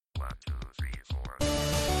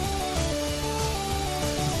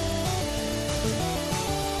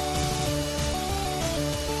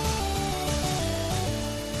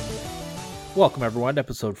Welcome, everyone, to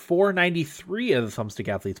episode 493 of the Thumbstick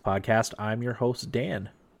Athletes podcast. I'm your host, Dan.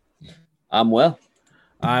 I'm Will.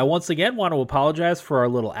 I once again want to apologize for our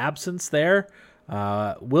little absence there.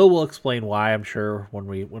 Will explain why, I'm sure, when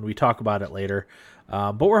we talk about it later.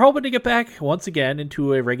 But we're hoping to get back once again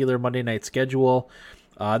into a regular Monday night schedule.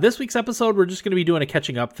 This week's episode, we're just going to be doing a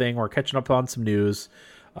catching up thing. We're catching up on some news,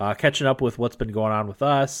 catching up with what's been going on with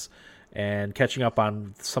us, and catching up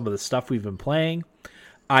on some of the stuff we've been playing.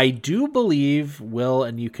 I do believe, Will,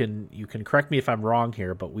 and you can correct me if I'm wrong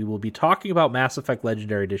here, but we will be talking about Mass Effect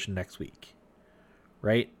Legendary Edition next week,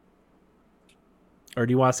 right? Or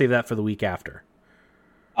do you want to save that for the week after?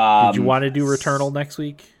 Did you want to do Returnal next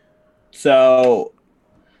week? So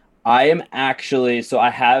I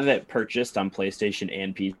have it purchased on PlayStation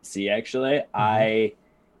and PC, actually. Mm-hmm. I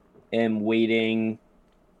am waiting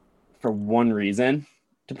for one reason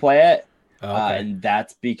to play it. Oh, okay. And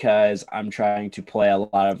that's because I'm trying to play a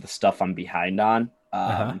lot of the stuff I'm behind on.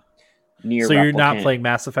 Nier so you're Replicant. Not playing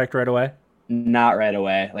Mass Effect right away? Not right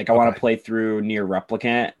away. I want to play through Nier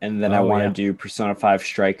Replicant, and then I want to do Persona 5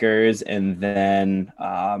 Strikers, and then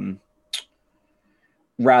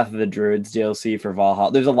Wrath of the Druids DLC for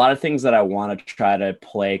Valhalla. There's a lot of things that I want to try to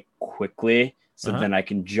play quickly, so then I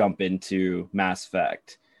can jump into Mass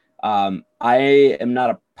Effect. I am not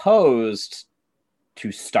opposed to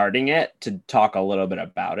starting it to talk a little bit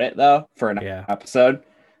about it, though, for an episode.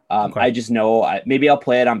 I just know maybe I'll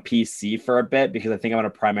play it on PC for a bit, because I think I'm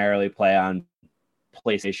going to primarily play on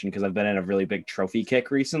PlayStation, because I've been in a really big trophy kick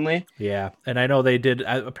recently. Yeah, and I know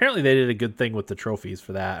apparently they did a good thing with the trophies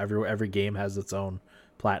for that. Every game has its own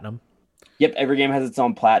platinum. Yep, every game has its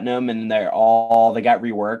own platinum, and they got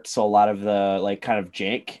reworked, so a lot of the kind of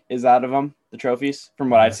jank is out of them, the trophies, from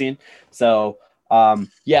what I've seen. So I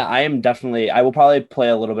will probably play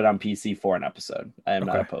a little bit on PC for an episode. I am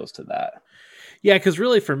not opposed to that. Yeah, because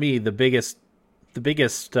really for me, the biggest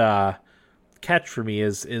catch for me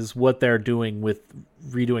is what they're doing with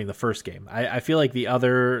redoing the first game. I feel like the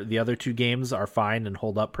other two games are fine and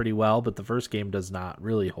hold up pretty well, but the first game does not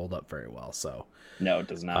really hold up very well. So no, it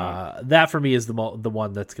does not. That for me is the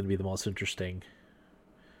one that's going to be the most interesting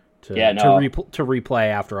to replay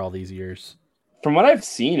after all these years. From what I've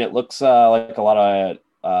seen, it looks like a lot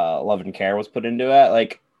of love and care was put into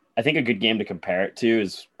it. I think a good game to compare it to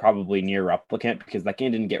is probably Nier Replicant, because that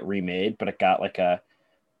game didn't get remade, but it got a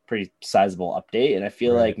pretty sizable update, and I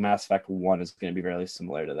feel like Mass Effect 1 is going to be really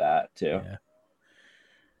similar to that too.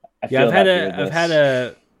 I've had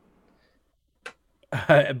a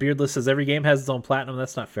Beardless says every game has its own platinum.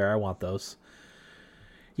 That's not fair. I want those.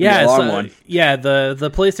 Yeah,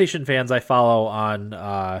 the PlayStation fans I follow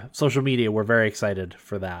on social media were very excited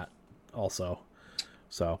for that also.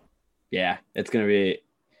 So yeah, it's going to be.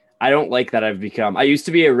 I don't like that I used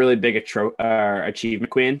to be a really big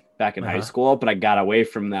achievement queen back in high school, but I got away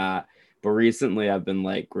from that. But recently I've been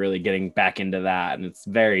really getting back into that, and it's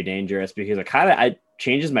very dangerous because it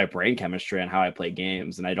changes my brain chemistry on how I play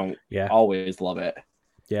games, and I don't always love it.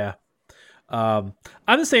 Yeah. I'm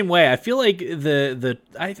the same way. I feel like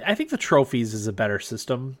I think the trophies is a better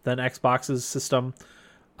system than Xbox's system.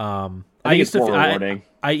 I think it's more rewarding.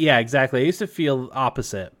 Exactly. I used to feel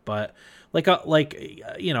opposite, but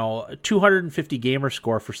 250 gamer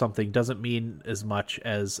score for something doesn't mean as much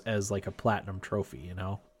as a platinum trophy,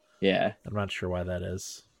 Yeah. I'm not sure why that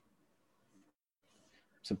is.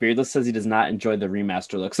 So Beardless says he does not enjoy the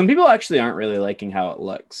remaster look. Some people actually aren't really liking how it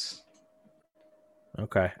looks.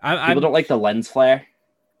 Okay. People don't like the lens flare.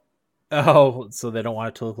 Oh, so they don't want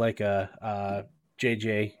it to look like a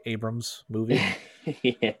J.J. Abrams movie?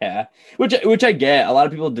 Yeah. Which I get. A lot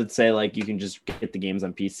of people did say you can just get the games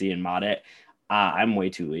on PC and mod it. I'm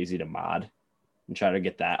way too lazy to mod and try to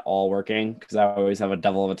get that all working, because I always have a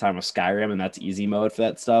devil of a time with Skyrim, and that's easy mode for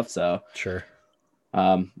that stuff. So sure.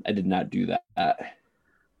 I did not do that.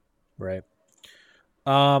 Right.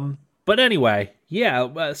 But anyway,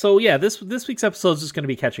 yeah. So yeah, this week's episode is just going to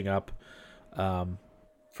be catching up,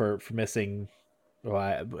 for missing.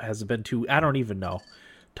 Well, has it been two? I don't even know.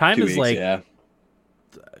 Time 2 is weeks,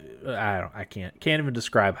 I can't even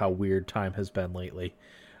describe how weird time has been lately.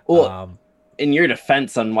 Well, in your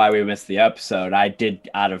defense on why we missed the episode, I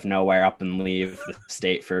did out of nowhere up and leave the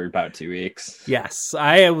state for about 2 weeks. Yes,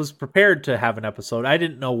 I was prepared to have an episode. I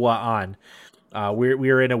didn't know what on.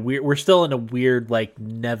 We're still in a weird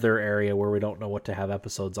nether area where we don't know what to have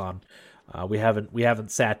episodes on. We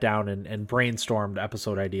haven't sat down and brainstormed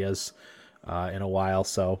episode ideas in a while,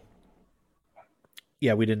 so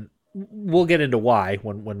yeah, we didn't we'll get into why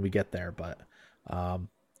when we get there. But do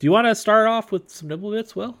you want to start off with some nibble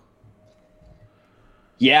bits, Will?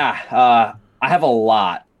 Yeah, I have a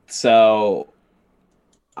lot. So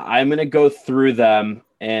I'm going to go through them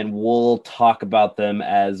and we'll talk about them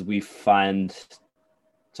as we find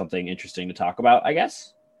something interesting to talk about, I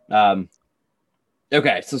guess.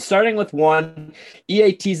 Okay, so starting with one,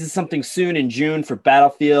 EA teases something soon in June for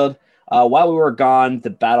Battlefield. While we were gone,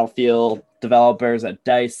 the Battlefield developers at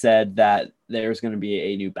DICE said that there's going to be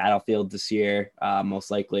a new Battlefield this year,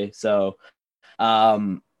 most likely. So,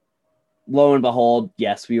 lo and behold,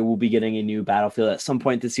 yes, we will be getting a new Battlefield at some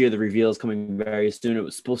point this year. The reveal is coming very soon. It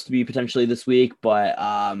was supposed to be potentially this week, but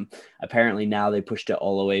apparently now they pushed it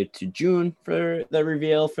all the way to June for the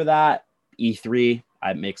reveal for that. E3,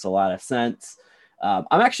 it makes a lot of sense. I'm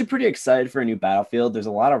actually pretty excited for a new Battlefield. There's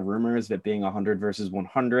a lot of rumors of it being 100 versus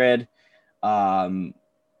 100,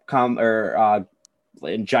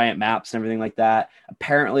 in giant maps and everything like that.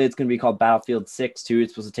 Apparently, it's going to be called Battlefield 6 too.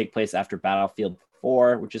 It's supposed to take place after Battlefield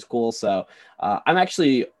 4, which is cool. So I'm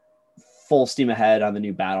actually full steam ahead on the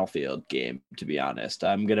new Battlefield game, to be honest.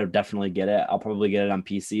 I'm going to definitely get it. I'll probably get it on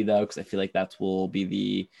PC though, because I feel like that will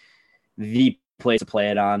be the place to play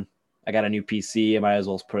it on. I got a new PC. I might as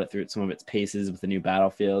well put it through some of its paces with the new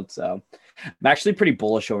Battlefield. So I'm actually pretty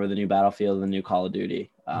bullish over the new Battlefield and the new Call of Duty,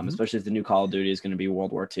 especially if the new Call of Duty is going to be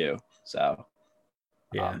World War II. So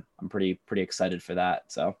yeah, I'm pretty excited for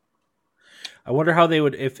that. So I wonder how they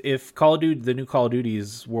would, if Call of Duty, the new Call of Duty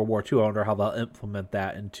is World War II, I wonder how they'll implement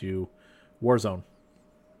that into Warzone.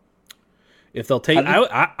 If they'll take,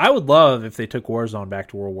 I would love if they took Warzone back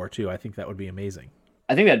to World War II. I think that would be amazing.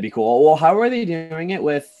 I think that'd be cool. Well, how are they doing it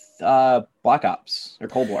with Black Ops or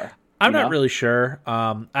Cold War? I'm not really sure.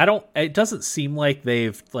 It doesn't seem like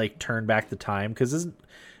they've like turned back the time, because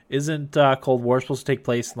isn't Cold War supposed to take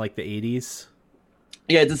place in like the 80s?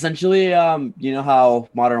 Yeah, it's essentially you know how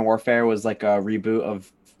Modern Warfare was like a reboot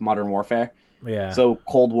of Modern Warfare? Yeah. So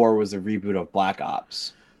Cold War was a reboot of Black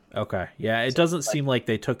Ops. Okay. Yeah, it doesn't seem like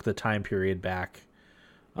they took the time period back.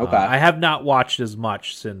 Okay. I have not watched as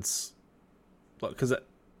much since, because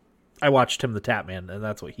I watched Tim the Tatman, and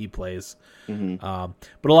that's what he plays. Mm-hmm.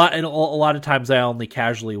 But a lot of times I only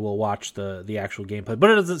casually will watch the actual gameplay. But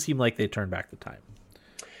it doesn't seem like they turned back the time.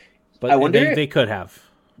 But I wonder they could have.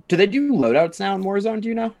 Do they do loadouts now in Warzone? Do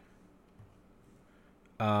you know?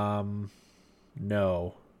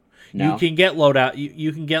 No. You can get loadout.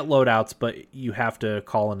 You can get loadouts, but you have to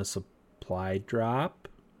call in a supply drop.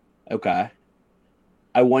 Okay.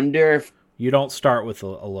 I wonder if you don't start with a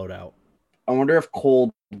loadout. I wonder if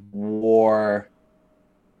Cold War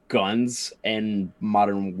guns and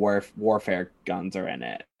Modern Warfare guns are in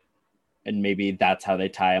it, and maybe that's how they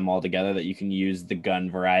tie them all together. That you can use the gun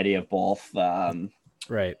variety of both.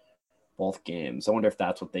 Right. Both games. I wonder if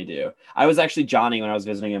that's what they do. I was actually Johnny when I was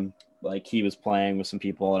visiting him. Like he was playing with some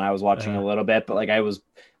people and I was watching a little bit, but like I was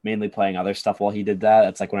mainly playing other stuff while he did that.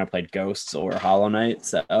 It's like when I played Ghosts or Hollow Knight.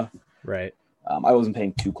 So right. I wasn't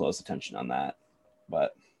paying too close attention on that.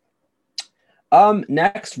 But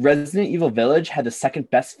next, Resident Evil Village had the second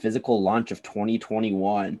best physical launch of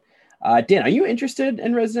 2021. Dan, are you interested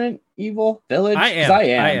in Resident Evil Village? I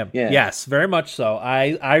am. Yeah. Yes, very much so.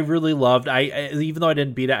 I really loved. Even though I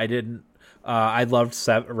didn't beat it, I loved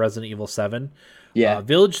Resident Evil 7. Yeah,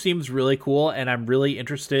 Village seems really cool, and I'm really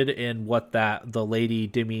interested in what the lady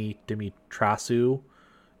Dimitrescu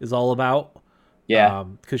is all about. Yeah,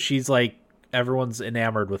 because she's like everyone's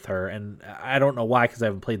enamored with her, and I don't know why, because I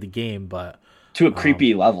haven't played the game, but to a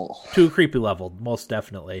creepy level. To a creepy level, most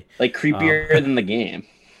definitely. Like creepier than the game.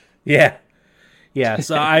 Yeah.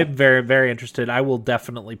 So I'm very, very interested. I will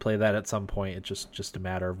definitely play that at some point. It's just a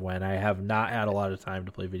matter of when. I have not had a lot of time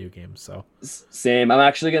to play video games. So same.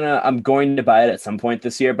 I'm going to buy it at some point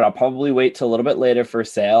this year, but I'll probably wait till a little bit later for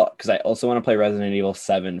sale because I also want to play Resident Evil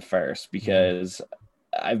 7 first because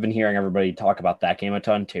I've been hearing everybody talk about that game a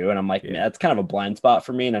ton too, and I'm like, man, that's kind of a blind spot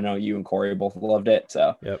for me. And I know you and Corey both loved it,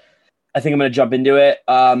 so yep. I think I'm going to jump into it.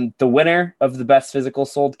 The winner of the best physical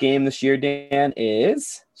sold game this year, Dan,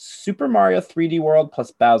 is Super Mario 3D World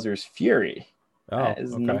plus Bowser's Fury. That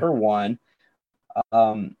is number one.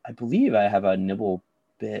 I believe I have a nibble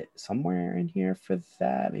bit somewhere in here for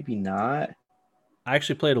that. Maybe not. I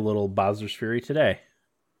actually played a little Bowser's Fury today.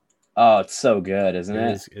 Oh, it's so good, isn't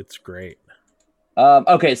it? It's great.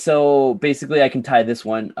 Okay, so basically I can tie this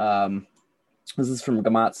one. This is from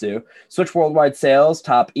Gamatsu. Switch worldwide sales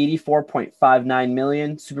top 84.59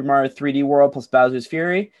 million. Super Mario 3D World plus Bowser's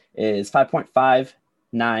Fury is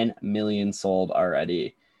 5.59 million sold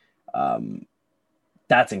already.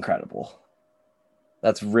 That's incredible.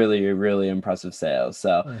 That's really, really impressive sales.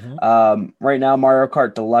 So, Mm-hmm. right now, Mario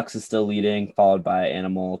Kart Deluxe is still leading, followed by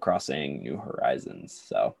Animal Crossing New Horizons.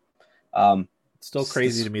 So, um, It's still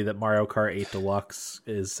crazy to me that Mario Kart 8 Deluxe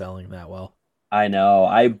is selling that well. I know.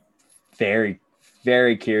 I very,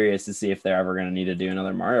 very curious to see if they're ever going to need to do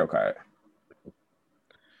another Mario Kart.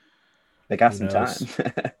 They got Who some time.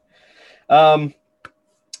 knows? um,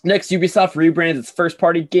 Next, Ubisoft rebrands its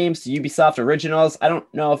first-party games to Ubisoft Originals. I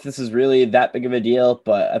don't know if this is really that big of a deal,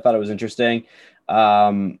 but I thought it was interesting.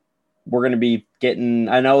 We're going to be getting.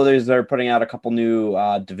 I know they're putting out a couple new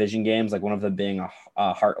Division games, like one of them being a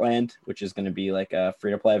Heartland, which is going to be like a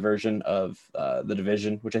free-to-play version of the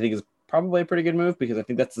Division, which I think is probably a pretty good move because I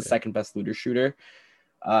think that's the second best looter shooter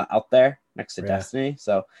out there next to Destiny.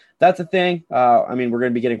 So that's a thing. I mean, we're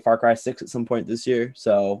going to be getting Far Cry 6 at some point this year,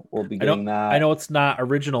 so we'll be getting that. I know it's not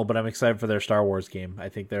original, but I'm excited for their Star Wars game. I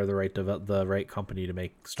think they're the right company to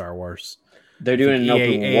make Star Wars. They're doing an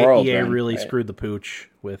open world. EA really screwed the pooch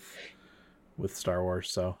with Star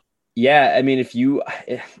Wars. So yeah, I mean,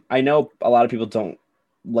 I know a lot of people don't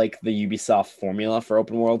like the Ubisoft formula for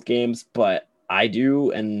open world games, but I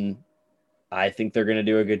do, and I think they're going to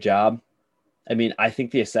do a good job. I mean, I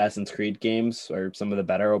think the Assassin's Creed games are some of the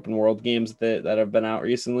better open world games that have been out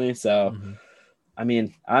recently. So, I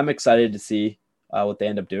mean, I'm excited to see what they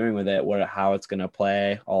end up doing with it, how it's going to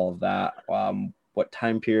play, all of that, what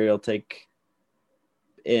time period it'll take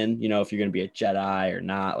in, if you're going to be a Jedi or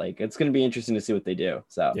not. Like, it's going to be interesting to see what they do.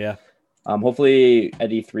 So, yeah. Hopefully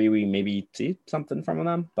at E3 we maybe see something from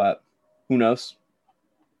them, but who knows?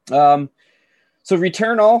 So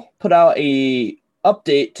Returnal put out a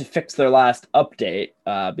update to fix their last update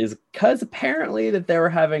because apparently that they were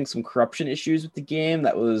having some corruption issues with the game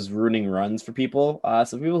that was ruining runs for people.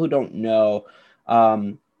 So people who don't know,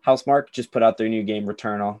 Housemarque just put out their new game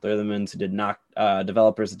Returnal. They're the ones who did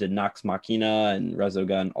developers that did Nox Machina and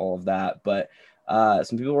Resogun, all of that. But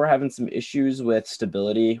some people were having some issues with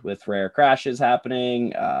stability, with rare crashes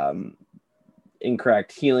happening,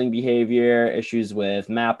 incorrect healing behavior, issues with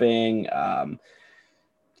mapping.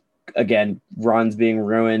 Again, runs being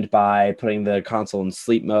ruined by putting the console in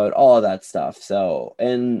sleep mode, all of that stuff. So,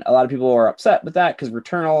 and a lot of people are upset with that because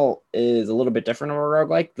Returnal is a little bit different of a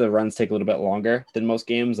roguelike. The runs take a little bit longer than most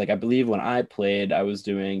games. Like, I believe when I played, I was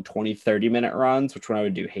doing 20, 30-minute runs, which when I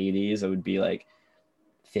would do Hades, it would be like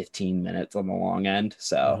 15 minutes on the long end.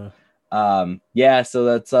 So, yeah, so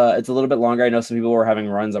that's it's a little bit longer. I know some people were having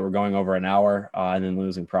runs that were going over an hour and then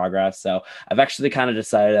losing progress. So I've actually kind of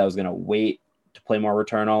decided I was going to wait to play more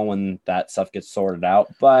Returnal when that stuff gets sorted out.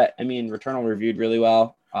 But I mean, Returnal reviewed really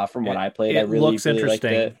well from what I played. I really liked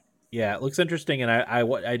it. Yeah, it looks interesting, and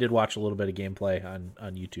I did watch a little bit of gameplay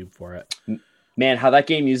on YouTube for it. Man, how that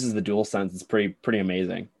game uses the DualSense is pretty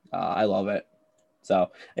amazing. I love it.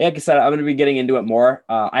 So, like I said, I'm going to be getting into it more.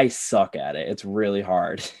 I suck at it. It's really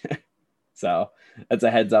hard. So that's a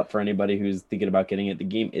heads up for anybody who's thinking about getting it. The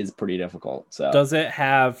game is pretty difficult. So does it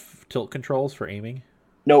have tilt controls for aiming?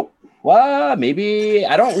 Nope. Well, maybe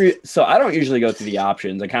I don't. I don't usually go through the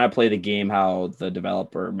options. I kind of play the game how the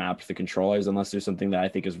developer mapped the controllers, unless there's something that I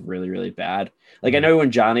think is really, really bad. Like I know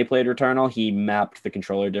when Johnny played Returnal, he mapped the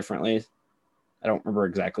controller differently. I don't remember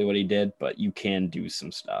exactly what he did, but you can do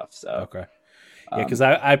some stuff. So okay. Yeah, because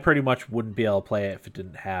I pretty much wouldn't be able to play it if it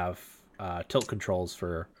didn't have tilt controls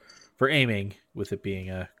for aiming, with it being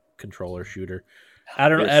a controller shooter. I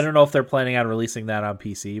don't know if they're planning on releasing that on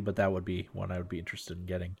PC, but that would be one I would be interested in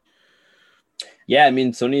getting. Yeah, I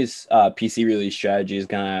mean, Sony's PC release strategy is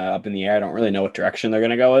kind of up in the air. I don't really know what direction they're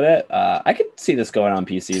going to go with it. I could see this going on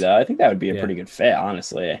PC, though. I think that would be a pretty good fit,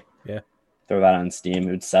 honestly. Yeah. Throw that on Steam.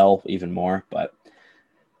 It would sell even more. But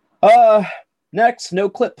next,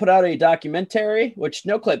 NoClip put out a documentary, which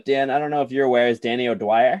NoClip, Dan, I don't know if you're aware, is Danny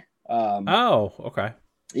O'Dwyer. Oh, okay.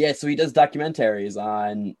 Yeah, so he does documentaries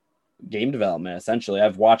on game development, essentially.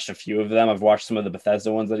 I've watched a few of them. I've watched some of the Bethesda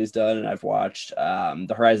ones that he's done, and I've watched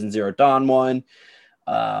the Horizon Zero Dawn one.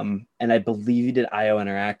 And I believe he did IO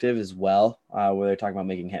Interactive as well, where they're talking about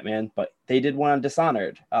making Hitman, but they did one on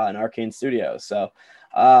Dishonored in Arcane Studios. So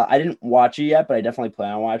I didn't watch it yet, but I definitely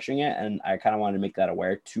plan on watching it, and I kind of wanted to make that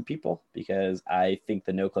aware to people because I think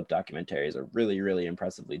the NoClip documentaries are really, really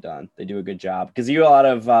impressively done. They do a good job because you a lot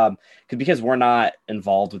of because we're not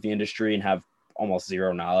involved with the industry and have almost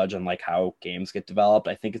zero knowledge on like how games get developed.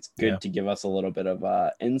 I think it's good to give us a little bit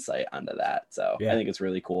of insight onto that. So I think it's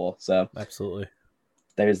really cool. So absolutely.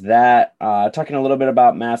 There's that. Talking a little bit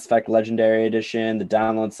about Mass Effect Legendary Edition. The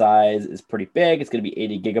download size is pretty big. It's going to be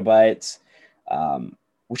 80 gigabytes,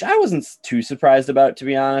 which I wasn't too surprised about, to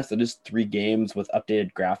be honest. It is 3 games with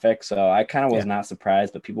updated graphics, so I kind of was not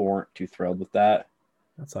surprised, but people weren't too thrilled with that.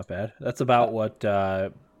 That's not bad. That's about what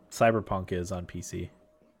Cyberpunk is on PC.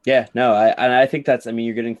 Yeah, no, I think that's. I mean,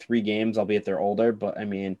 you're getting 3 games, albeit they're older, but I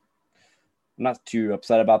mean, I'm not too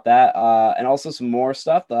upset about that. And also some more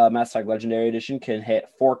stuff. The Mass Effect Legendary Edition can hit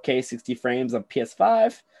 4K 60 frames on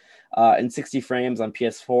PS5, and 60 frames on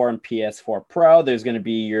PS4 and PS4 Pro. There's going to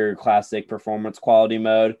be your classic performance quality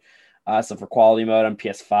mode. So for quality mode on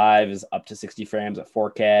PS5 is up to 60 frames at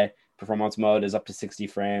 4K. Performance mode is up to 60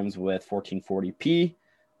 frames with 1440p.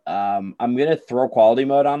 I'm going to throw quality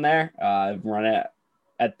mode on there, run it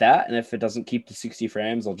at that. And if it doesn't keep the 60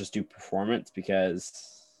 frames, I'll just do performance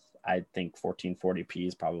because I think 1440p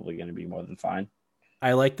is probably going to be more than fine.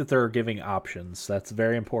 I like that they're giving options. That's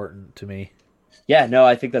very important to me. Yeah, no,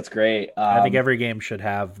 I think that's great. I think every game should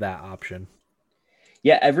have that option.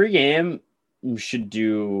 Yeah, every game should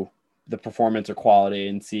do the performance or quality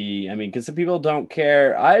and see. I mean, because some people don't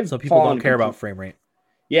care. Some people don't care about frame rate.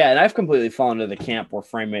 Yeah, and I've completely fallen into the camp where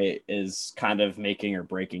frame rate is kind of making or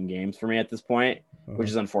breaking games for me at this point, which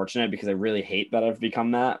is unfortunate because I really hate that I've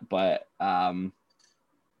become that. But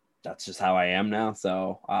that's just how I am now.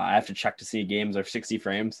 So I have to check to see games are 60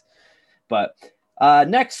 frames. But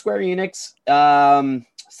next, Square Enix,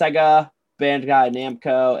 Sega, Bandai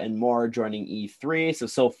Namco, and more joining E3.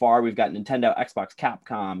 So far, we've got Nintendo, Xbox,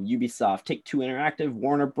 Capcom, Ubisoft, Take-Two Interactive,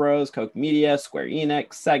 Warner Bros., Koch Media, Square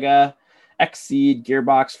Enix, Sega, Xseed,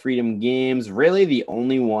 Gearbox, Freedom Games. Really, the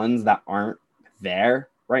only ones that aren't there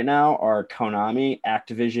right now are Konami,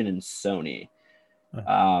 Activision, and Sony.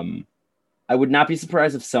 I would not be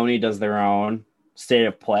surprised if Sony does their own state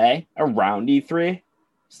of play around E3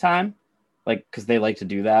 this time, like because they like to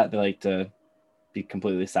do that. They like to be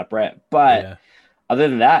completely separate. But other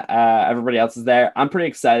than that, everybody else is there. I'm pretty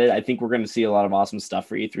excited. I think we're going to see a lot of awesome stuff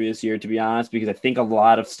for E3 this year, to be honest, because I think a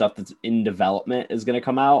lot of stuff that's in development is going to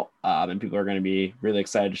come out, and people are going to be really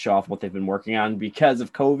excited to show off what they've been working on because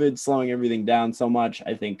of COVID slowing everything down so much.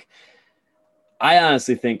 I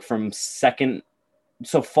honestly think from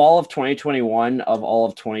fall of 2021 of all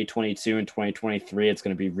of 2022 and 2023, it's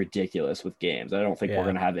going to be ridiculous with games. I don't think we're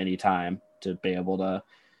going to have any time to be able to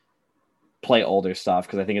play older stuff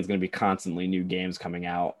because I think it's going to be constantly new games coming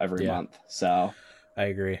out every month. So I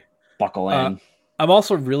agree. Buckle in. I'm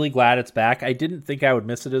also really glad it's back. I didn't think I would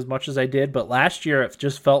miss it as much as I did, but last year it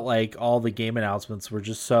just felt like all the game announcements were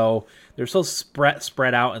just they're so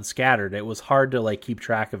spread out and scattered. It was hard to like keep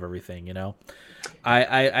track of everything, you know.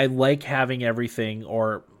 I like having everything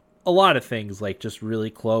or a lot of things like just really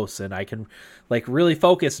close, and I can like really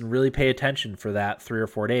focus and really pay attention for that 3 or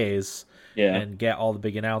 4 days. And get all the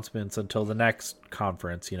big announcements until the next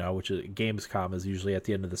conference, you know, which is Gamescom is usually at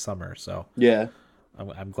the end of the summer. So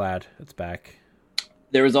I'm glad it's back.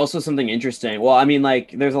 There was also something interesting. Well, I mean,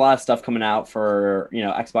 like there's a lot of stuff coming out for, you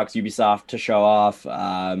know, Xbox, Ubisoft to show off,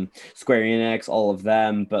 Square Enix, all of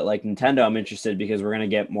them. But like Nintendo, I'm interested because we're going to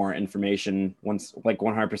get more information once like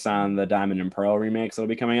 100% on the Diamond and Pearl remakes that'll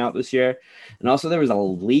be coming out this year. And also there was a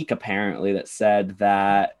leak apparently that said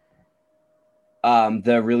that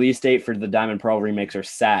the release date for the Diamond Pearl remakes are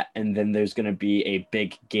set, and then there's going to be a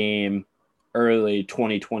big game early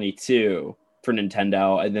 2022 for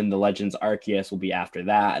Nintendo, and then the Legends Arceus will be after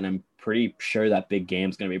that, and I'm pretty sure that big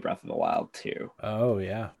game's going to be Breath of the Wild too. Oh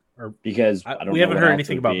yeah, because we haven't heard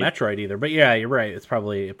anything about Metroid either, but yeah, you're right. It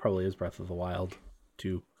probably is Breath of the Wild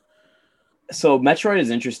too. So Metroid is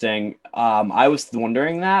interesting. I was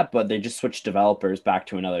wondering that, but they just switched developers back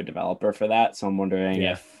to another developer for that, so I'm wondering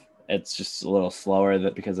if it's just a little slower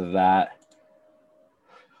because of that.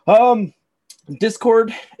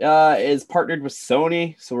 Discord is partnered with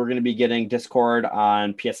Sony, so we're going to be getting Discord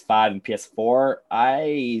on PS5 and PS4.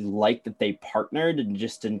 I like that they partnered and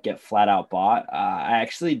just didn't get flat out bought.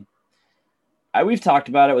 We've talked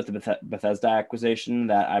about it with the Bethesda acquisition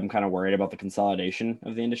that I'm kind of worried about the consolidation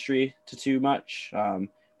of the industry too much.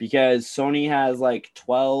 Because Sony has like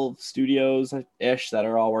 12 studios-ish that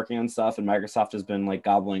are all working on stuff, and Microsoft has been like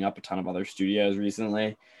gobbling up a ton of other studios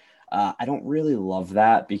recently. I don't really love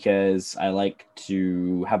that because I like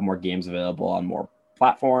to have more games available on more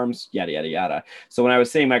platforms, yada, yada, yada. So when I was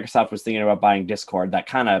saying Microsoft was thinking about buying Discord, that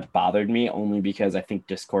kind of bothered me only because I think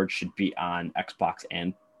Discord should be on Xbox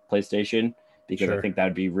and PlayStation. Because I think that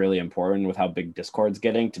would be really important with how big Discord's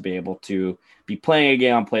getting to be able to be playing a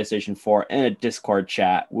game on PlayStation 4 in a Discord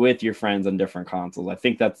chat with your friends on different consoles. I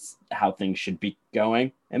think that's how things should be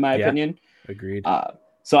going, in my opinion. Agreed.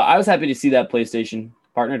 So I was happy to see that PlayStation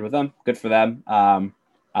partnered with them. Good for them.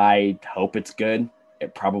 I hope it's good.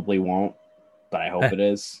 It probably won't, but I hope it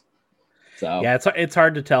is. So yeah, it's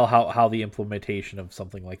hard to tell how the implementation of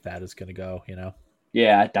something like that is going to go, you know?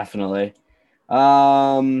 Yeah, definitely.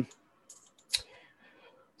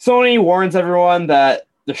 Sony warns everyone that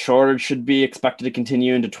the shortage should be expected to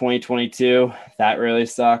continue into 2022. That really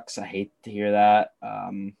sucks. I hate to hear that.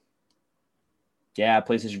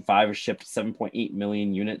 PlayStation 5 has shipped 7.8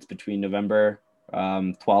 million units between November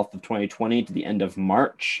 12th of 2020 to the end of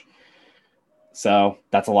March. So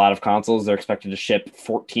that's a lot of consoles. They're expected to ship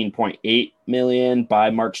 14.8 million by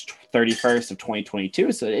March 31st of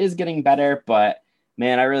 2022. So it is getting better, but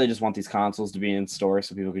man, I really just want these consoles to be in store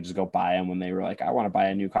so people could just go buy them when they were like, I want to buy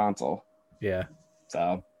a new console. Yeah.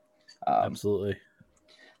 So absolutely.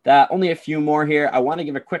 That only a few more here. I want to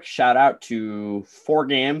give a quick shout out to 4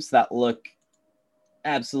 games that look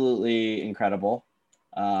absolutely incredible.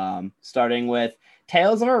 Starting with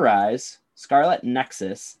Tales of Arise, Scarlet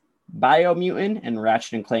Nexus, Biomutant, and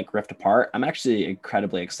Ratchet & Clank Rift Apart. I'm actually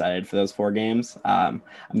incredibly excited for those 4 games. I'm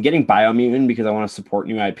getting Biomutant because I want to support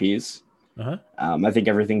new IPs. I think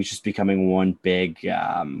everything's just becoming one big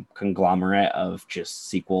conglomerate of just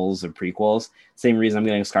sequels and prequels. Same reason I'm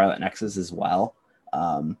getting Scarlet Nexus as well. So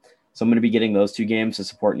I'm going to be getting those 2 games to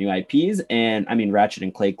support new IPs. And I mean,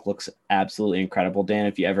 Ratchet & Clank looks absolutely incredible. Dan,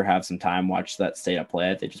 if you ever have some time, watch that State of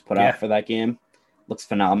Play they just put out for that game. Looks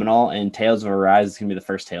phenomenal. And Tales of Arise is going to be the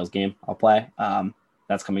first Tales game I'll play.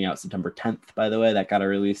 That's coming out September 10th, by the way. That got a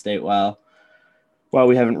release date well,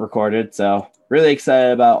 we haven't recorded. So really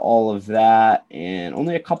excited about all of that. And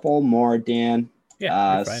only a couple more, Dan.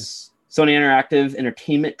 Yeah, fine. Sony Interactive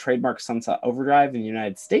Entertainment trademarked Sunset Overdrive in the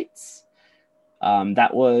United States.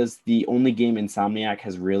 That was the only game Insomniac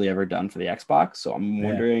has really ever done for the Xbox. So I'm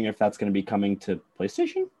wondering if that's going to be coming to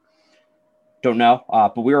PlayStation. Don't know.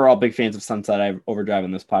 But we were all big fans of Sunset Overdrive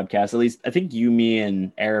on this podcast. At least I think you, me,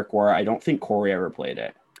 and Eric were. I don't think Corey ever played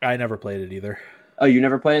it. I never played it either. Oh, you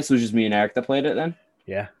never played it? So it was just me and Eric that played it then?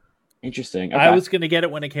 Yeah. Interesting. Okay. I was going to get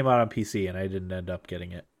it when it came out on PC, and I didn't end up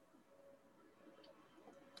getting it.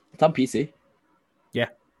 It's on PC? Yeah.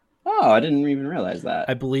 Oh, I didn't even realize that.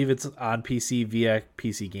 I believe it's on PC via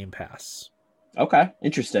PC Game Pass. Okay,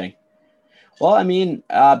 interesting. Well, I mean,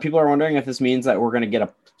 people are wondering if this means that we're going to get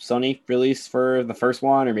a Sony release for the first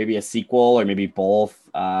one, or maybe a sequel, or maybe both.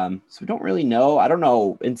 So we don't really know. I don't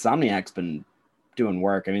know. Insomniac's been doing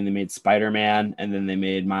work. I mean, they made Spider-Man, and then they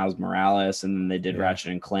made Miles Morales, and then they did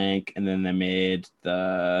Ratchet and Clank, and then they made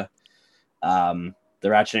the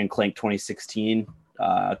Ratchet and Clank 2016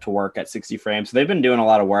 to work at 60 frames. So they've been doing a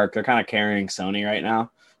lot of work. They're kind of carrying Sony right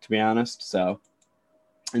now, to be honest. So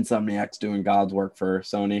Insomniac's doing God's work for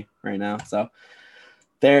Sony right now. So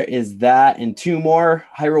there is that. And 2 more.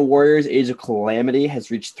 Hyrule Warriors Age of Calamity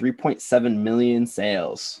has reached 3.7 million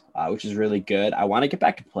sales, which is really good. I want to get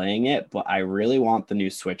back to playing it, but I really want the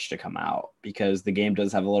new Switch to come out because the game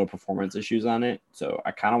does have a little performance issues on it. So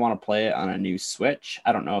I kind of want to play it on a new Switch.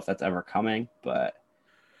 I don't know if that's ever coming, but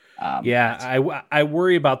I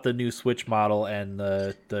worry about the new Switch model and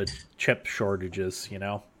the chip shortages,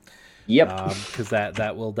 Yep. Because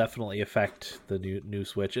that will definitely affect the new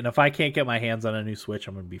Switch. And if I can't get my hands on a new Switch,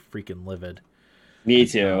 I'm going to be freaking livid. Me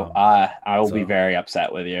too. I will be very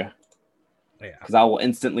upset with you. Yeah. Because I will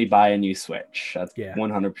instantly buy a new Switch. That's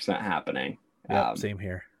 100% happening. Yep, same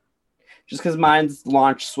here. Just because mine's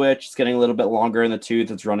launch Switch, it's getting a little bit longer in the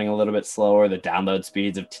tooth. It's running a little bit slower. The download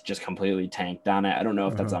speeds have just completely tanked on it. I don't know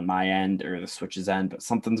if that's on my end or the Switch's end, but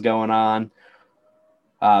something's going on.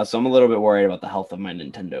 So I'm a little bit worried about the health of my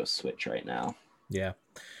Nintendo Switch right now. Yeah.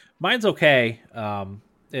 Mine's okay.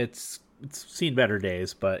 It's seen better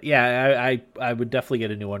days, but yeah, I would definitely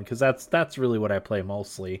get a new one because that's really what I play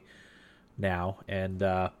mostly now. And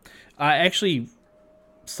I actually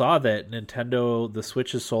saw that Nintendo, the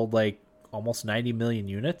Switch has sold like almost 90 million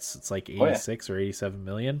units. It's like 86 or 87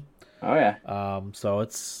 million. Oh yeah. So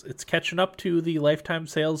it's catching up to the lifetime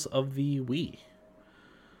sales of the Wii.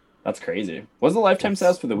 That's crazy. What's the lifetime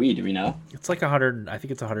sales for the Wii? Do we know? It's like 100. I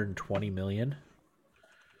think it's 120 million,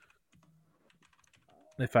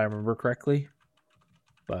 if I remember correctly.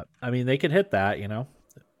 But I mean, they could hit that,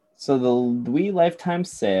 So the Wii lifetime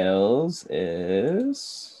sales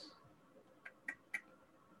is,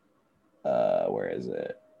 where is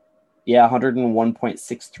it? Yeah,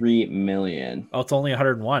 101.63 million. Oh, it's only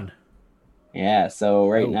 101. Yeah. So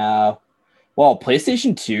right now, well,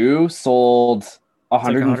 PlayStation 2 sold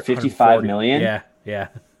 155 million. Yeah.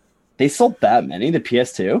 They sold that many, the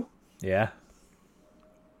PS2? Yeah.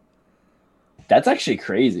 That's actually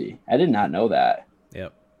crazy. I did not know that.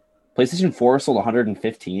 Yep. PlayStation 4 sold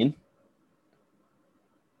 115.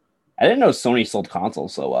 I didn't know Sony sold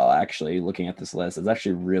consoles so well, actually, looking at this list. It's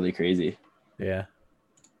actually really crazy. Yeah.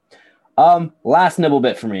 Last nibble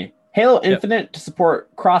bit for me. Halo Infinite to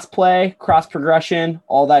support cross-play, cross-progression,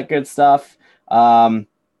 all that good stuff.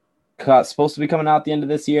 Supposed to be coming out at the end of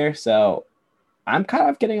this year, so I'm kind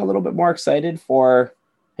of getting a little bit more excited for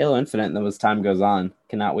Halo Infinite than as time goes on.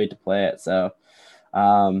 Cannot wait to play it. So,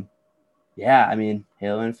 um, yeah, I mean,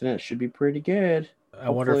 Halo Infinite should be pretty good. I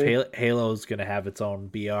wonder if Hopefully. Halo's going to have its own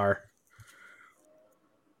BR.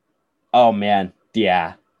 Oh man,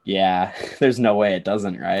 yeah, yeah. There's no way it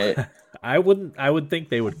doesn't, right? I wouldn't. I would think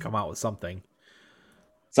they would come out with something.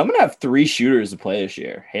 So I'm gonna have 3 shooters to play this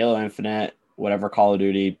year: Halo Infinite, whatever Call of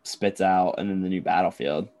Duty spits out, and then the new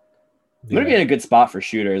Battlefield. I'm gonna be Yeah. in a good spot for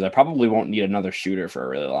shooters. I probably won't need another shooter for a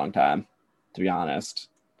really long time, to be honest.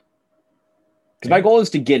 Because my goal is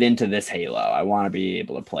to get into this Halo. I want to be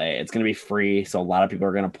able to play it. It's going to be free, so a lot of people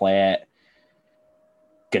are going to play it.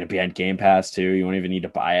 Going to be on Game Pass too. You won't even need to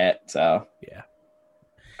buy it. So Yeah.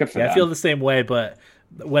 good for Yeah, them. I feel the same way, but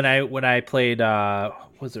when I played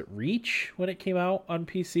was it Reach when it came out on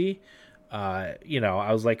PC? I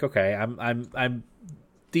was like, okay, I'm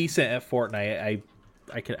decent at Fortnite.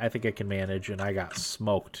 I think I can manage, and I got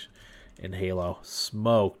smoked in Halo.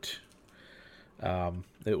 Smoked.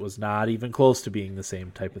 It was not even close to being the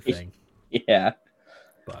same type of thing. Yeah.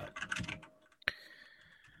 But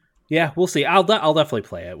yeah, we'll see. I'll definitely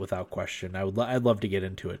play it without question. I'd love to get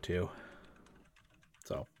into it too.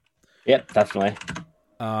 So Yep, definitely.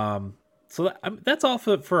 That's all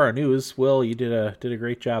for our news. Will, you did a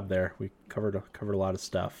great job there. We covered a lot of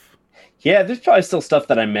stuff. Yeah, there's probably still stuff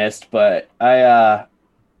that I missed, but I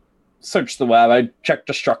searched the web. I checked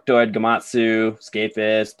Destructoid, Gamatsu,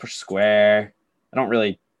 Escapist, Push Square. I don't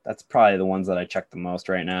really. That's probably the ones that I check the most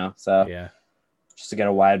right now. So Yeah. just to get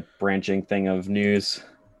a wide branching thing of news.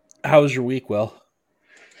 How was your week, Will?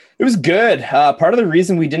 It was good. Part of the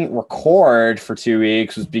reason we didn't record for 2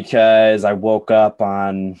 weeks was because I woke up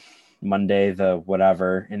on Monday, the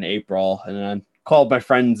whatever, in April, and then called my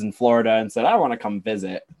friends in Florida and said, I want to come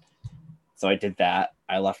visit. So I did that.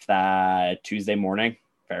 I left that Tuesday morning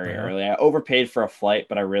very early. I overpaid for a flight,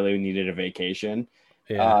 but I really needed a vacation.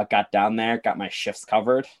 Yeah. Got down there, got my shifts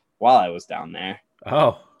covered while I was down there.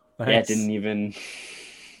 Oh, nice. Yeah, it didn't even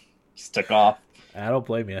just took off. I don't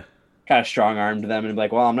blame you. Kind of strong armed them and be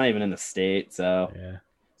like, well, I'm not even in the state, so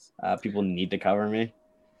Yeah. people need to cover me.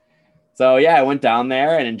 So yeah, I went down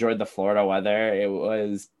there and enjoyed the Florida weather. It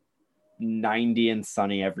was 90 and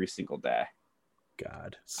sunny every single day.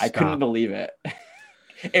 God, I couldn't believe it.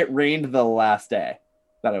 It rained the last day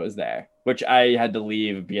that I was there, which I had to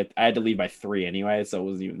leave. I had to leave by 3 anyway, so it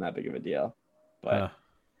wasn't even that big of a deal. But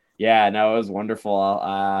yeah, no, it was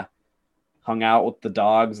wonderful. Hung out with the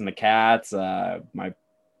dogs and the cats. My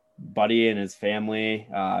buddy and his family,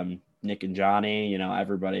 Nick and Johnny,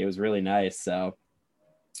 everybody. It was really nice. So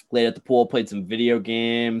laid at the pool, played some video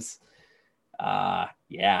games.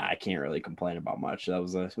 Yeah, I can't really complain about much. It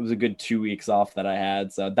was a good 2 weeks off that I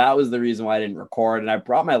had. So that was the reason why I didn't record. And I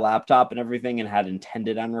brought my laptop and everything and had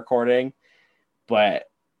intended on recording, but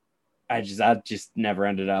I just never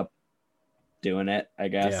ended up doing it, I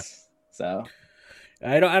guess. Yeah. So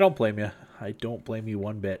I don't blame you. I don't blame you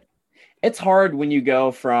one bit. It's hard when you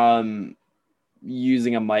go from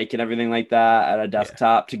using a mic and everything like that at a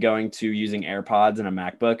desktop to going to using AirPods and a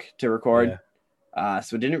MacBook to record.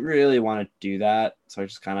 So I didn't really want to do that. So I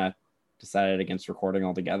just kind of decided against recording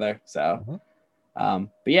altogether. So, but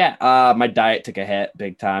yeah, my diet took a hit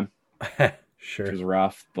big time. Sure. Which was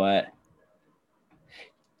rough, but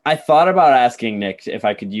I thought about asking Nick if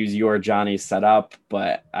I could use your Johnny's setup,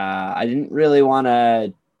 but I didn't really want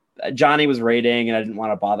to. Johnny was raiding, and I didn't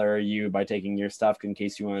want to bother you by taking your stuff in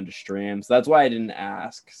case you wanted to stream. So that's why I didn't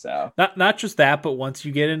ask. So not just that, but once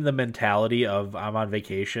you get into the mentality of I'm on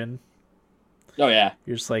vacation. Oh yeah,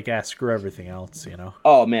 you're just like, screw everything else,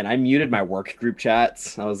 Oh man, I muted my work group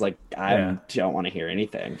chats. I was like, I don't want to hear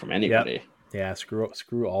anything from anybody. Yep. Yeah,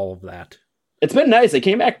 screw all of that. It's been nice. I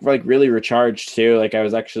came back like really recharged too. Like I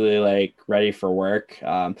was actually like ready for work.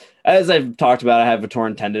 As I've talked about, I have a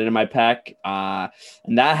torn tendon in my pec,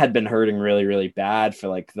 and that had been hurting really, really bad for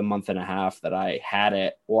like the month and a half that I had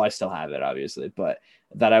it. Well, I still have it, obviously, but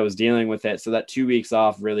that I was dealing with it. So that 2 weeks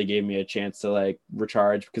off really gave me a chance to like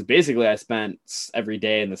recharge because basically I spent every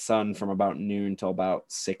day in the sun from about noon till about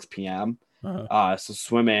 6 p.m. So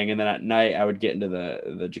swimming, and then at night I would get into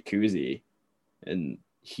the jacuzzi and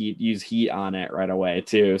use heat on it right away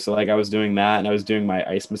too. So like I was doing that, and I was doing my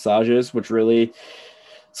ice massages, which really,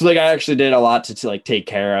 so like I actually did a lot to like take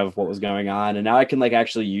care of what was going on, and now I can like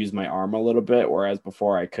actually use my arm a little bit, whereas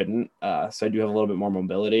before I couldn't. So I do have a little bit more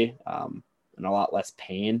mobility and a lot less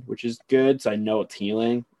pain, which is good. So I know it's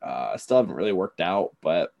healing. I still haven't really worked out,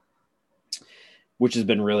 but which has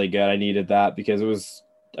been really good. I needed that because I was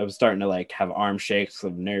starting to like have arm shakes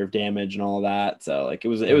of nerve damage and all that. So like it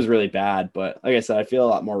was really bad, but like I said, I feel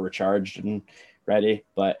a lot more recharged and ready.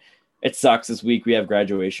 But It sucks. This week we have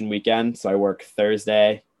graduation weekend, so I work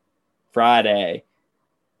Thursday, Friday,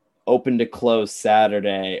 open to close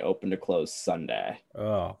Saturday, open to close Sunday.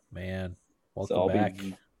 Oh man, So welcome I'll back.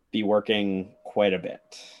 be working quite a bit.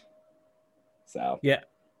 So Yeah,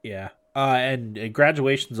 yeah. And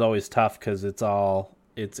graduation's always tough because it's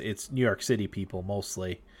New York City people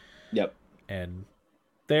mostly, yep. and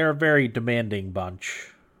they're a very demanding bunch.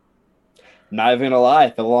 Not even gonna lie,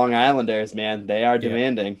 the Long Islanders, man, they are Yeah.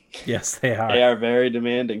 demanding. Yes, they are. They are very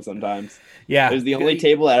demanding sometimes. It Yeah, was the only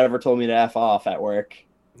table that ever told me to F off at work.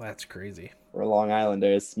 that's crazy. We're Long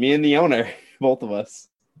Islanders. Me and the owner, both of us.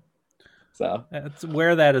 So It's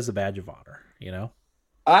wear that as a badge of honor, you know?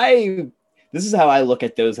 this is how I look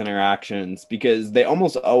at those interactions because they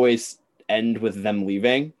almost always end with them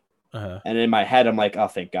leaving. Uh-huh. And in my head, I'm like, oh,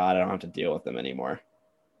 thank God I don't have to deal with them anymore.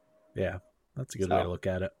 Yeah, that's a good way to look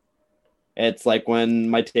at it. It's like when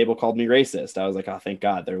my table called me racist. I was like, oh, thank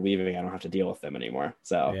God they're leaving. I don't have to deal with them anymore.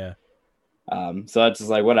 So, yeah. So it's just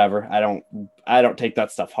like, whatever. I don't take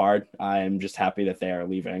that stuff hard. I'm just happy that they are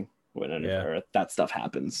leaving whenever that stuff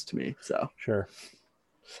happens to me. So sure.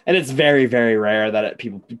 And it's very, very rare that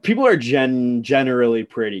people are generally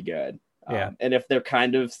pretty good. Yeah. And if they're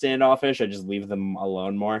kind of standoffish, I just leave them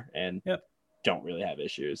alone more and don't really have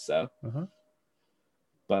issues. So,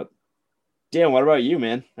 but Dan, what about you,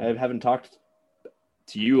 man? I haven't talked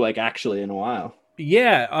to you like actually in a while.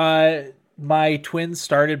 Yeah. My twins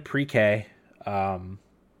started pre-K,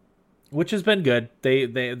 which has been good.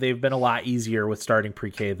 They've been a lot easier with starting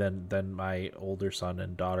pre-K than my older son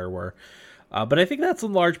and daughter were. But I think that's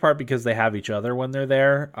in large part because they have each other when they're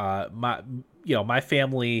there. My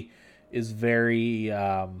family is very,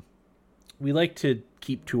 we like to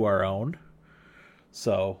keep to our own.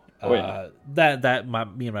 So me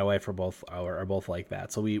and my wife are both like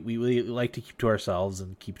that. So we like to keep to ourselves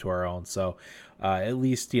and keep to our own. So at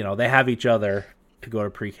least they have each other to go to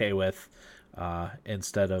pre-K with,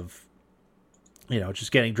 instead of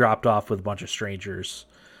just getting dropped off with a bunch of strangers.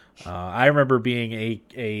 I remember being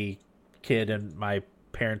a kid and my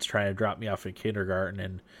parents trying to drop me off in kindergarten,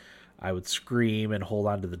 and I would scream and hold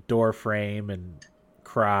onto the door frame and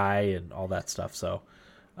cry and all that stuff. So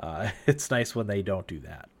it's nice when they don't do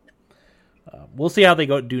that. We'll see how they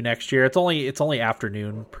do next year. It's only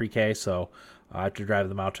afternoon pre-K, so I have to drive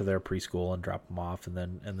them out to their preschool and drop them off, and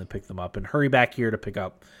then pick them up and hurry back here to pick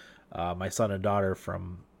up my son and daughter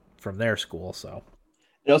from their school. So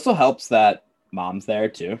it also helps that mom's there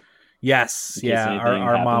too. Yes, yeah.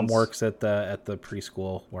 Our mom works at the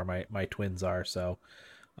preschool where my twins are, so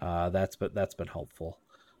that's been helpful.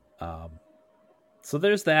 So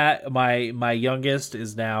there's that. My youngest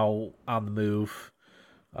is now on the move,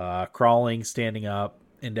 crawling, standing up,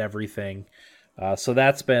 and everything. So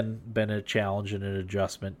that's been a challenge and an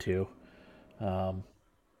adjustment too.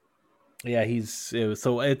 It's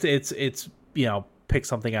pick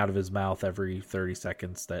something out of his mouth every 30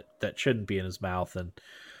 seconds that shouldn't be in his mouth, and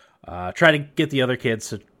try to get the other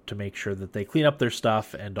kids to make sure that they clean up their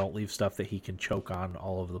stuff and don't leave stuff that he can choke on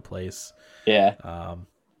all over the place. Yeah.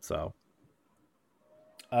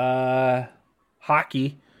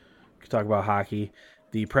 Hockey. We could talk about hockey.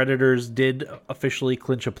 The Predators did officially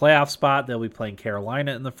clinch a playoff spot. They'll be playing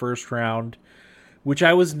Carolina in the first round, which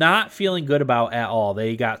I was not feeling good about at all.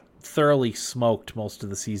 They got thoroughly smoked most of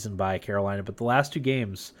the season by Carolina, but the last two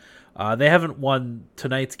games, they haven't won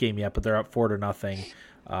tonight's game yet, but they're up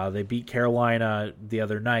 4-0. They beat Carolina the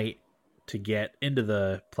other night to get into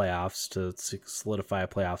the playoffs, to solidify a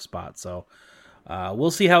playoff spot. So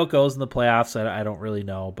we'll see how it goes in the playoffs. I don't really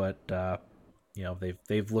know, but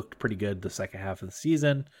they've looked pretty good the second half of the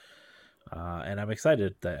season, and I'm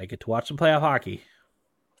excited that I get to watch them playoff hockey.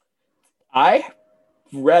 I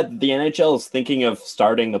read the NHL is thinking of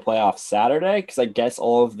starting the playoffs Saturday because I guess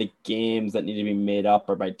all of the games that need to be made up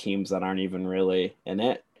are by teams that aren't even really in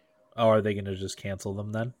it. Oh, are they going to just cancel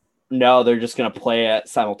them then? No, they're just going to play it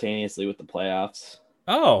simultaneously with the playoffs.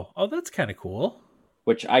 Oh, that's kind of cool.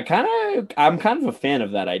 Which I'm kind of a fan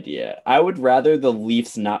of that idea. I would rather the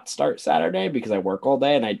Leafs not start Saturday because I work all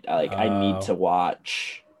day and I need to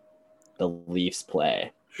watch the Leafs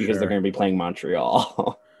play because they're going to be playing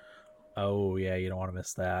Montreal. Oh yeah, you don't want to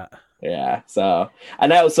miss that. Yeah. So I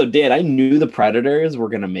knew the Predators were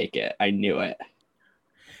going to make it. I knew it.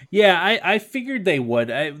 Yeah, I figured they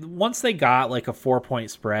would. Once they got like a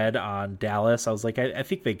 4-point spread on Dallas, I was like, I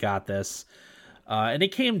think they got this. And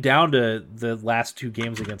it came down to the last two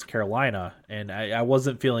games against Carolina, and I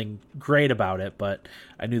wasn't feeling great about it, but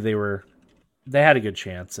I knew they had a good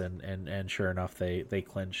chance, and sure enough, they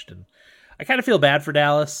clinched. And I kind of feel bad for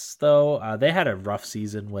Dallas, though. They had a rough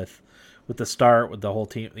season with with the start, with the whole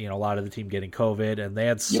team, a lot of the team getting COVID, and they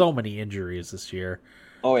had so many injuries this year.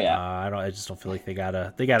 Oh yeah. I just don't feel like they got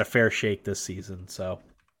a fair shake this season. So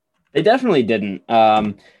They definitely didn't.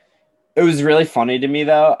 It was really funny to me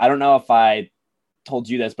though. I don't know if I told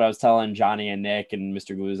you this, but I was telling Johnny and Nick and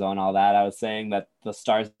Mr. Gluzo and all that. I was saying that the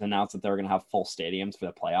Stars announced that they were going to have full stadiums for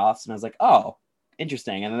the playoffs, and I was like, oh,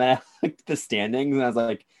 interesting. And then I looked at the standings, and I was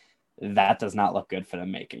like, that does not look good for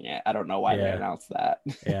them making it. I don't know why they announced that.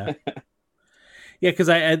 Yeah, yeah, because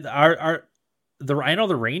I know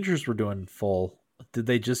the Rangers were doing full. Did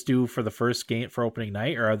they just do for the first game for opening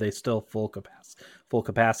night, or are they still full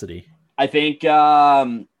capacity? I think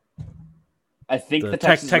the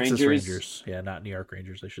Texas Rangers. Yeah, not New York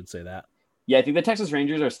Rangers. I should say that. Yeah, I think the Texas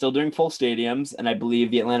Rangers are still doing full stadiums, and I believe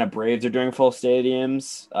the Atlanta Braves are doing full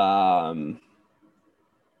stadiums.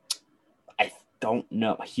 I don't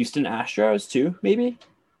know. Houston Astros too, maybe.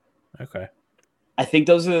 Okay. I think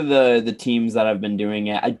those are the teams that have been doing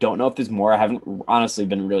it. I don't know if there's more. I haven't honestly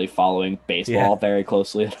been really following baseball very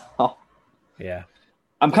closely at all. Yeah.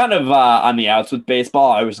 I'm kind of on the outs with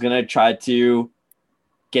baseball. I was going to try to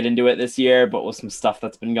get into it this year, but with some stuff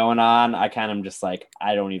that's been going on, I kind of just like,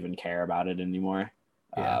 I don't even care about it anymore.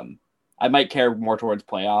 Yeah. I might care more towards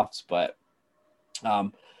playoffs, but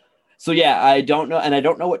so yeah, I don't know. And I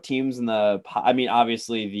don't know what teams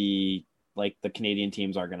obviously the Canadian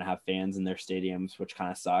teams are going to have fans in their stadiums, which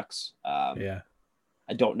kind of sucks. Yeah.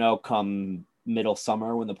 I don't know come middle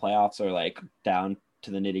summer when the playoffs are like down to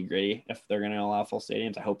the nitty gritty if they're going to allow full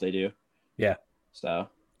stadiums. I hope they do. Yeah. So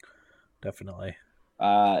definitely.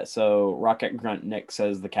 So Rocket Grunt Nick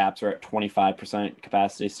says the Caps are at 25%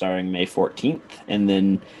 capacity starting May 14th and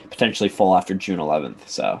then potentially full after June 11th.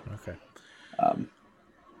 So, okay.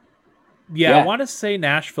 Yeah. I want to say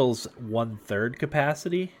Nashville's 1/3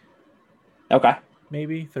 capacity. Okay.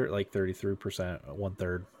 Maybe like 33%,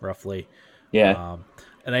 1/3 roughly. Yeah.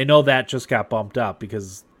 And I know that just got bumped up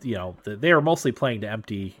because, they were mostly playing to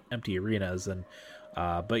empty arenas, and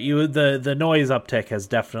but the noise uptick has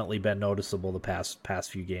definitely been noticeable the past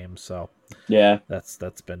few games. So yeah,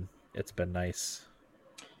 it's been nice.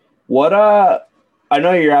 What I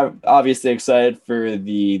know you're obviously excited for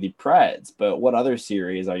the Preds, but what other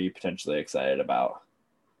series are you potentially excited about?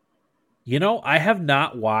 I have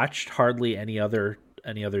not watched hardly any other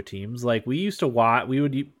teams. Like we used to watch, we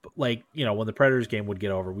would like, when the Predators game would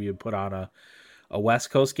get over, we would put on a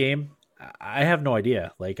West Coast game. I have no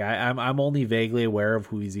idea. Like I'm only vaguely aware of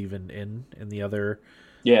who he's even in the other.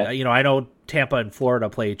 Yeah. I know Tampa and Florida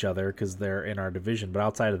play each other because they're in our division, but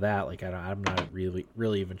outside of that, like I'm not really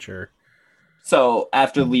even sure. So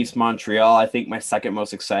after Leafs Montreal, I think my second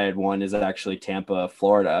most excited one is actually Tampa,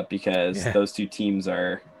 Florida, because those two teams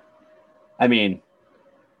are,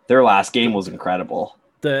 their last game was incredible.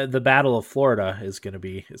 The Battle of Florida is going to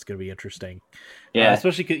be interesting. Yeah,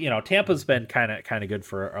 especially because Tampa's been kind of good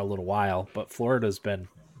for a little while, but Florida's been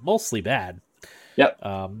mostly bad. Yep.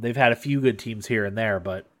 They've had a few good teams here and there,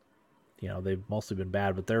 but they've mostly been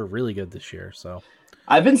bad. But they're really good this year. So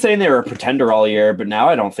I've been saying they were a pretender all year, but now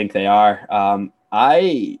I don't think they are.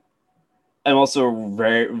 I am also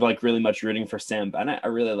really much rooting for Sam Bennett. I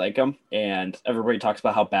really like him, and everybody talks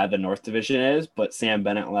about how bad the North Division is, but Sam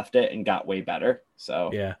Bennett left it and got way better.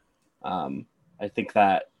 So yeah, I think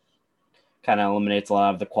that kind of eliminates a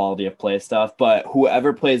lot of the quality of play stuff. But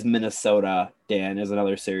whoever plays Minnesota, Dan, is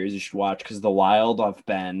another series you should watch because the Wild have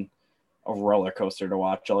been a roller coaster to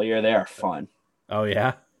watch all year. They are fun. Oh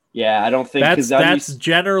yeah. Yeah, I don't think that's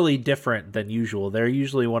generally different than usual. They're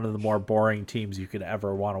usually one of the more boring teams you could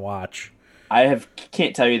ever want to watch.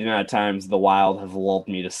 Can't tell you the amount of times the Wild have lulled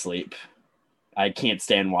me to sleep. I can't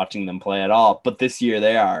stand watching them play at all. But this year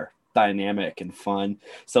they are dynamic and fun.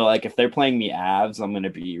 So like if they're playing the Avs, I'm going to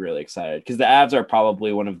be really excited because the Avs are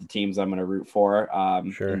probably one of the teams I'm going to root for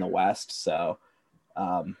in the West. So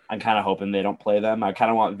I'm kind of hoping they don't play them. I kind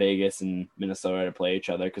of want Vegas and Minnesota to play each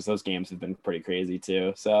other because those games have been pretty crazy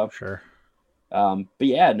too. So sure. But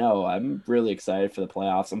yeah, no, I'm really excited for the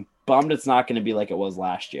playoffs. I'm bummed it's not going to be like it was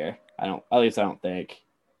last year. I don't think.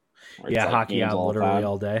 Yeah, hockey on literally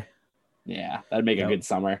all day. Yeah, that'd make a good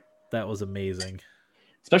summer. That was amazing.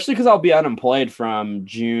 Especially because I'll be unemployed from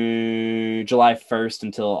July 1st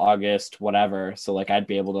until August, whatever. So like I'd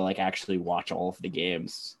be able to like actually watch all of the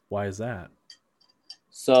games. Why is that?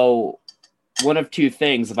 So one of two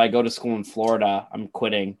things. If I go to school in Florida, I'm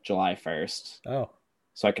quitting July 1st. Oh.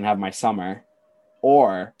 So I can have my summer.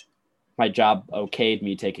 Or my job okayed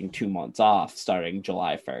me taking 2 months off starting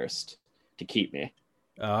July 1st to keep me.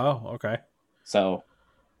 Oh, okay. So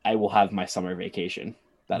I will have my summer vacation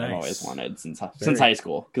that I've always wanted since high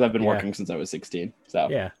school because I've been working since I was 16.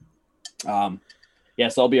 So yeah, Yeah,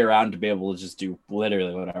 so I'll be around to be able to just do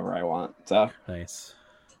literally whatever I want. So Nice.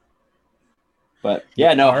 But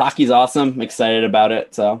yeah, no, hockey's awesome. I'm excited about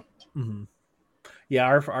it. So yeah,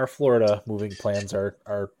 our Florida moving plans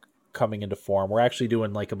are coming into form. We're actually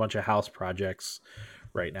doing like a bunch of house projects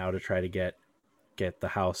right now to try to get the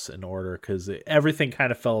house in order, because everything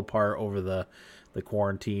kind of fell apart over the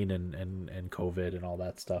quarantine and COVID and all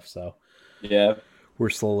that stuff. So yeah, we're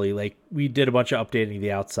slowly, like, we did a bunch of updating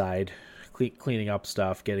the outside, cleaning up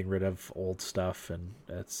stuff, getting rid of old stuff, and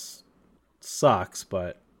it's sucks,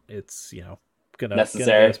 but it's, you know, gonna get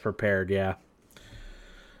us prepared. Yeah.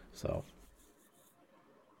 So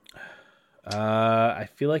I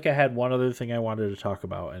feel like I had one other thing I wanted to talk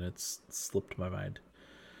about, and it's slipped my mind.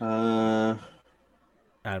 I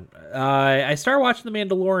started watching The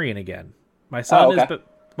Mandalorian again. My son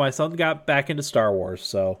my son got back into Star Wars,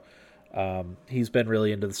 so he's been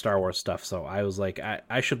really into the Star Wars stuff. So I was like,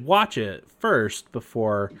 I should watch it first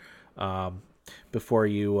before you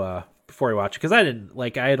watch it, because I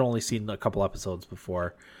had only seen a couple episodes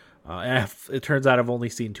before, and it turns out I've only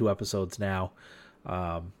seen 2 episodes now.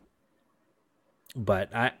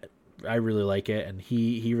 But I really like it, and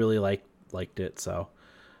he really liked it. So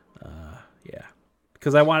yeah,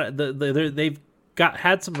 because I wanted they've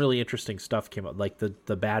had some really interesting stuff came out, like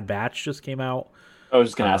the Bad Batch just came out. I was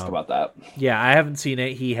just gonna ask about that. Yeah, I haven't seen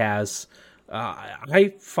it. He has.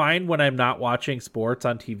 I find when I'm not watching sports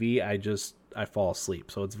on TV, I fall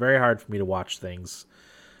asleep. So it's very hard for me to watch things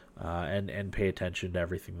and pay attention to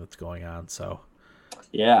everything that's going on. So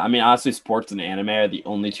yeah, I mean, honestly, sports and anime are the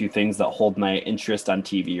only 2 things that hold my interest on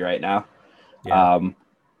TV right now. Yeah.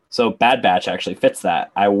 So Bad Batch actually fits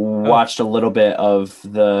that. I watched a little bit of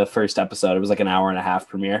the first episode. It was like an hour and a half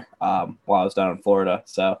premiere while I was down in Florida.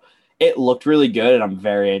 So it looked really good, and I'm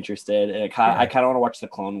very interested. And I kind of want to watch the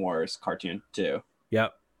Clone Wars cartoon too.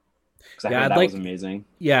 Yep. Because I heard that was amazing.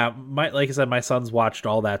 Yeah, like I said, my son's watched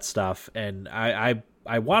all that stuff, and I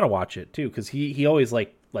want to watch it too, because he always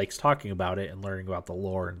likes talking about it and learning about the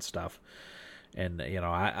lore and stuff. And you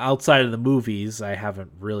know, outside of the movies, I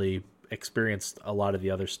haven't really experienced a lot of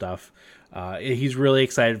the other stuff. He's really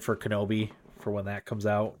excited for Kenobi, for when that comes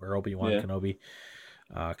out, or Obi-Wan Kenobi,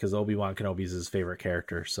 because Obi-Wan Kenobi is his favorite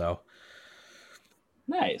character. So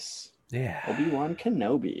nice. Yeah, Obi-Wan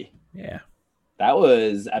Kenobi. Yeah, that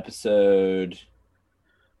was episode. Is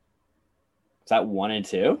that 1 and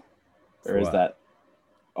 2, or is that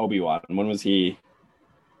Obi-Wan? When was he?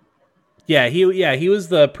 Yeah, he was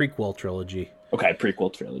the prequel trilogy. Okay,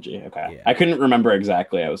 prequel trilogy. Okay, yeah. I couldn't remember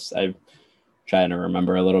exactly. I'm trying to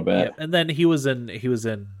remember a little bit. Yeah, and then he was in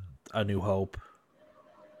A New Hope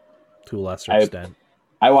to a lesser extent.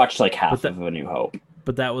 I watched like half of A New Hope,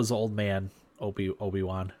 but that was old man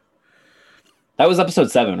Obi-Wan. That was episode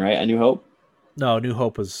 7, right? A New Hope. No, New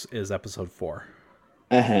Hope is episode 4.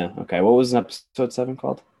 Okay, what was episode 7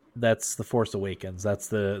 called? That's The Force Awakens. That's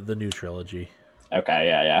the new trilogy. Okay,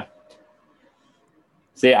 yeah.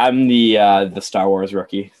 See, I'm the Star Wars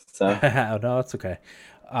rookie, so no, that's okay.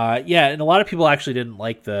 Yeah, and a lot of people actually didn't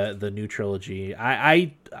like the new trilogy.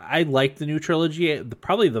 I liked the new trilogy.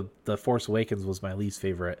 Probably the Force Awakens was my least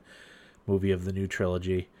favorite movie of the new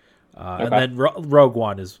trilogy. Okay. And then Rogue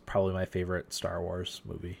One is probably my favorite Star Wars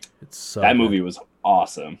movie. It's so that movie was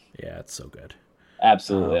awesome. Yeah, it's so good.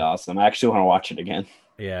 Absolutely awesome. I actually want to watch it again.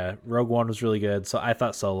 Yeah, Rogue One was really good. So I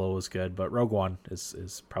thought Solo was good, but Rogue One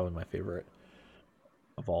is probably my favorite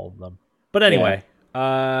of all of them. But anyway,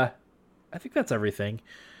 I think that's everything.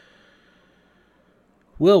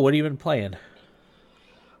 Will, what have you been playing?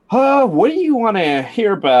 What do you want to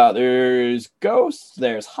hear about? There's Ghosts,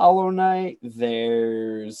 there's Hollow Knight,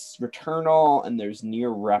 there's Returnal, and there's Nier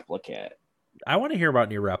Replicant. I want to hear about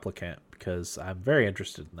Nier Replicant because I'm very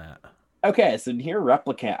interested in that. Okay, so Nier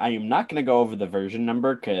Replicant, I am not going to go over the version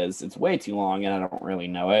number because it's way too long and I don't really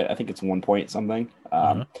know it. I think it's 1 point something.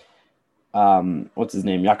 What's his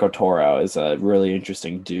name? Yako Toro is a really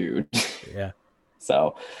interesting dude. Yeah.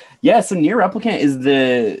 So Nier Replicant is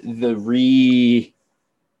the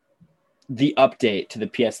update to the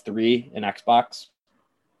PS3 and Xbox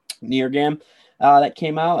Nier game that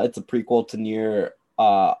came out. It's a prequel to Nier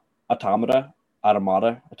Automata. I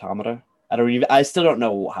still don't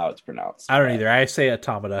know how it's pronounced. I don't either. I say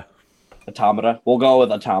Automata. We'll go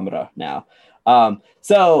with Automata now.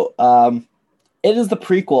 It is the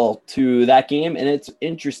prequel to that game, and it's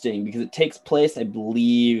interesting because it takes place, I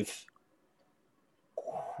believe,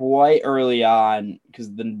 quite early on,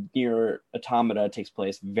 because the Nier Automata takes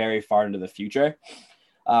place very far into the future.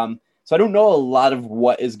 So I don't know a lot of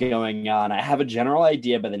what is going on. I have a general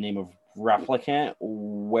idea by the name of Replicant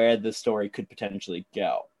where the story could potentially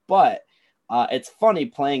go. But It's funny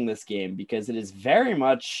playing this game because it is very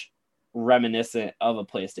much reminiscent of a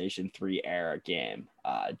PlayStation 3 era game.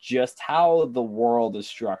 Just how the world is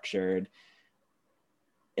structured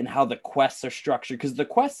and how the quests are structured. Because the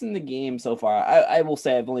quests in the game so far, I will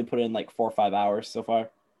say I've only put in like 4 or 5 hours so far.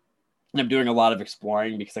 And I'm doing a lot of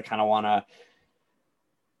exploring because I kind of want to.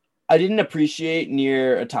 I didn't appreciate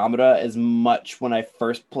Nier Automata as much when I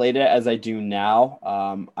first played it as I do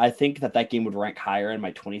now. I think that game would rank higher in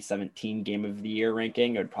my 2017 Game of the Year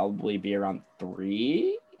ranking. It would probably be around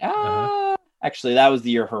 3. Actually, that was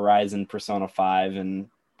the year Horizon, Persona 5, and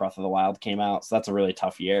Breath of the Wild came out, so that's a really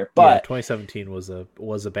tough year. But yeah, 2017 was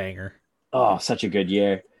a banger. Oh, such a good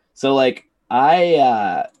year. So like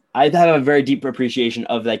I have a very deep appreciation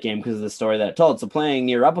of that game because of the story that it told. So playing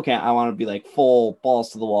Nier Replicant, I want to be like full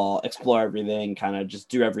balls to the wall, explore everything, kind of just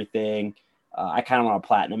do everything. I kind of want to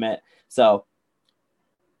platinum it. So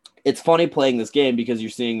it's funny playing this game because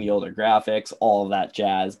you're seeing the older graphics, all of that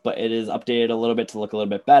jazz, but it is updated a little bit to look a little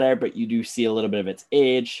bit better, but you do see a little bit of its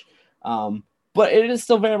age. But it is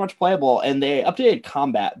still very much playable, and they updated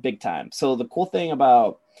combat big time. So the cool thing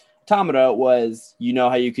about Automata was,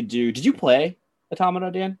 how you could do. Did you play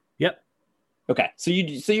Automata, Dan? Yep. Okay, so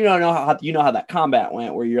you don't know how that combat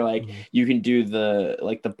went, where you're like you can do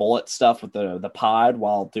the bullet stuff with the pod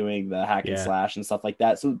while doing the hack and slash and stuff like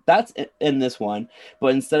that. So that's in this one,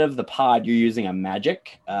 but instead of the pod, you're using a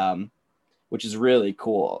magic, which is really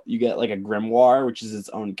cool. You get like a grimoire, which is its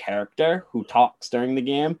own character who talks during the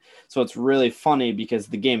game. So it's really funny because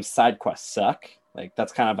the game's side quests suck. Like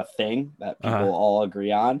that's kind of a thing that people all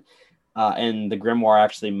agree on. And the grimoire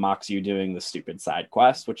actually mocks you doing the stupid side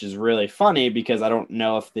quests, which is really funny because I don't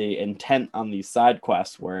know if the intent on these side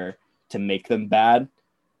quests were to make them bad.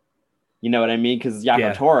 You know what I mean? Because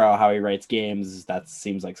Yako Toro, how he writes games, that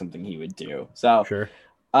seems like something he would do. So sure.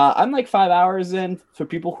 I'm like 5 hours in. For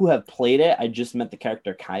people who have played it, I just met the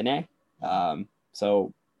character Kaine.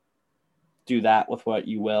 So do that with what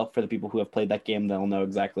you will. For the people who have played that game, they'll know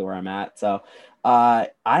exactly where I'm at. So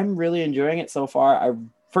I'm really enjoying it so far.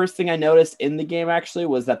 First thing I noticed in the game actually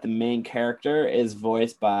was that the main character is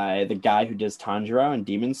voiced by the guy who does Tanjiro in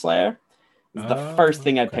Demon Slayer. It's the first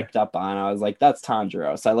thing I picked up on. I was like, that's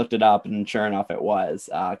Tanjiro. So I looked it up, and sure enough, it was,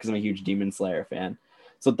 because I'm a huge Demon Slayer fan.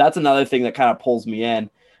 So that's another thing that kind of pulls me in.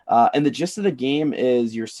 And the gist of the game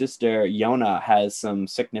is your sister, Yona, has some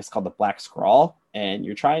sickness called the Black Scrawl, and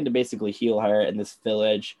you're trying to basically heal her in this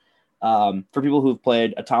village. For people who've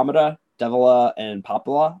played Automata, Devila and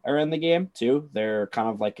Popula are in the game too. They're kind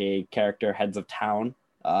of like a character heads of town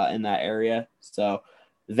in that area. So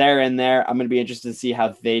they're in there. I'm going to be interested to see how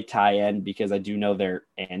they tie in because I do know they're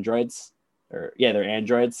androids. They're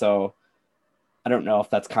androids. So I don't know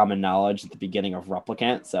if that's common knowledge at the beginning of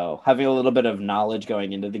Replicant. So having a little bit of knowledge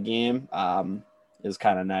going into the game is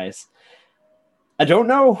kind of nice. I don't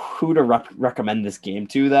know who to recommend this game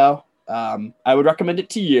to, though. I would recommend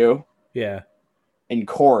it to you. Yeah. And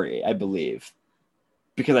Corey, I believe,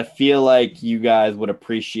 because I feel like you guys would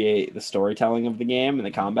appreciate the storytelling of the game and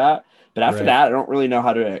the combat. But after that, I don't really know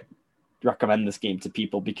how to recommend this game to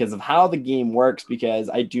people because of how the game works, because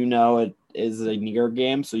I do know it is a Nier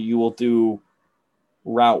game. So you will do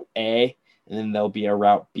route A, and then there'll be a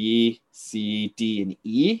route B, C, D, and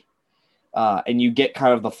E. And you get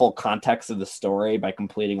kind of the full context of the story by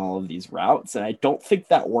completing all of these routes. And I don't think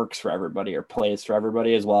that works for everybody or plays for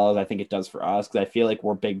everybody as well as I think it does for us, because I feel like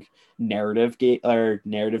we're big narrative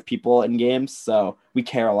people in games. So we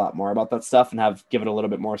care a lot more about that stuff and give it a little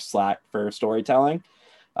bit more slack for storytelling.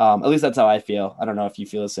 At least that's how I feel. I don't know if you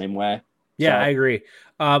feel the same way. Yeah, I agree.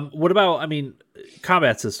 What about,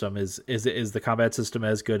 combat system? Is the combat system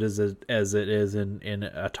as good as it is in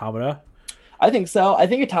Automata? I think so. I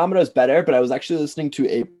think Automata is better, but I was actually listening to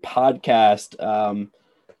a podcast.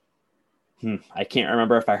 I can't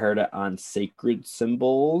remember if I heard it on Sacred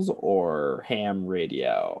Symbols or Ham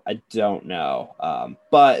Radio. I don't know.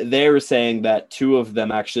 But they were saying that two of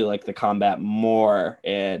them actually like the combat more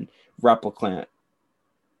in Replicant.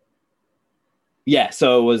 Yeah,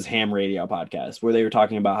 so it was Ham Radio podcast where they were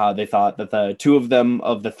talking about how they thought that the two of them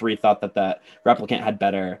of the three thought that Replicant had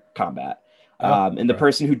better combat. And the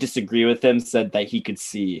person who disagreed with him said that he could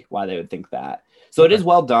see why they would think that. So it is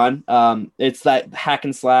well done. It's that hack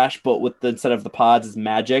and slash, but instead of the pods is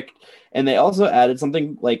magic. And they also added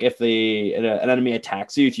something like if an enemy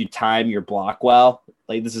attacks you, if you time your block well,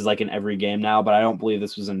 like this is like in every game now, but I don't believe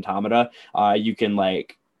this was in Automata. You can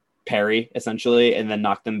like parry essentially and then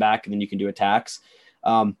knock them back, and then you can do attacks.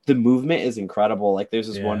 The movement is incredible. Like there's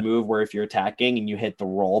this Yeah. one move where if you're attacking and you hit the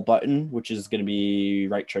roll button, which is going to be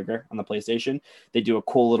right trigger on the PlayStation, they do a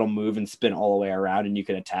cool little move and spin all the way around and you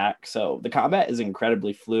can attack. So the combat is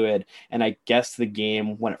incredibly fluid. And I guess the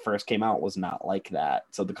game when it first came out was not like that.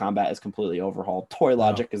 So the combat is completely overhauled. Toy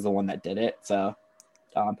Logic is the one that did it. So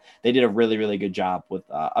they did a really, really good job with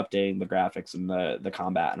updating the graphics and the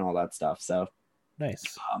combat and all that stuff. So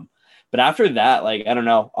Nice. But after that, like, I don't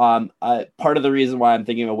know. Part of the reason why I'm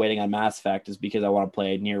thinking of waiting on Mass Effect is because I want to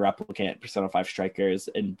play Nier Replicant, Persona 5 Strikers,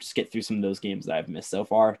 and just get through some of those games that I've missed so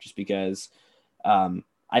far, just because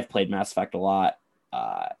I've played Mass Effect a lot,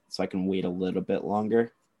 so I can wait a little bit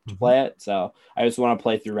longer to play it. So I just want to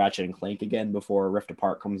play through Ratchet and Clank again before Rift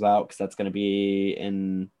Apart comes out, because that's going to be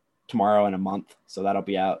in tomorrow in a month, so that'll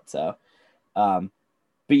be out. So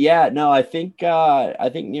but yeah, no, I think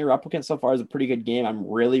Nier Replicant so far is a pretty good game. I'm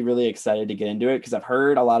really, really excited to get into it because I've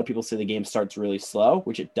heard a lot of people say the game starts really slow,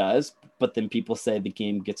 which it does, but then people say the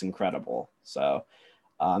game gets incredible. So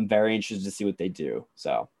I'm very interested to see what they do.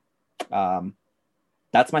 So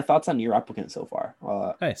that's my thoughts on Nier Replicant so far.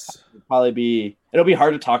 Nice. It'll be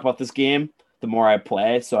hard to talk about this game the more I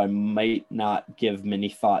play, so I might not give many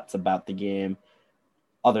thoughts about the game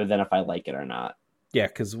other than if I like it or not. Yeah,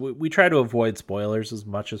 because we try to avoid spoilers as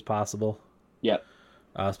much as possible. Yep.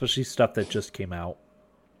 Especially stuff that just came out.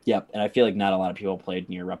 Yep, and I feel like not a lot of people played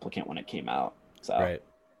Nier Replicant when it came out. So, right.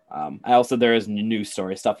 There is new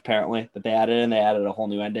story stuff apparently that they added in. They added a whole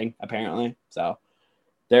new ending apparently. So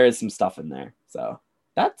there is some stuff in there. So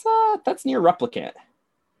that's Nier Replicant.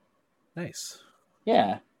 Nice.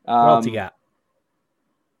 Yeah. What else you got?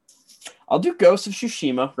 I'll do Ghost of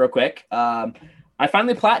Tsushima real quick. I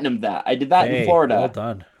finally platinumed that. I did that in Florida. Well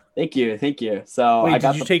done. Thank you. So wait,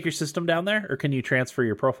 did you take your system down there, or can you transfer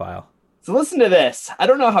your profile? So listen to this. I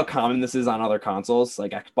don't know how common this is on other consoles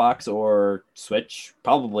like Xbox or Switch.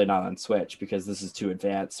 Probably not on Switch because this is too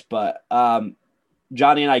advanced. But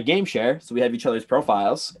Johnny and I game share, so we have each other's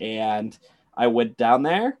profiles. And I went down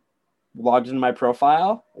there, logged into my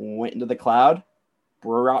profile, went into the cloud,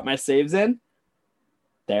 brought my saves in.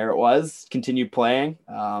 There it was. Continued playing.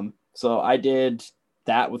 So I did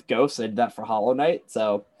that with Ghosts. I did that for Hollow Knight.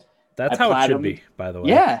 So that's how it should be, by the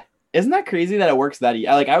way. Yeah. Isn't that crazy that it works that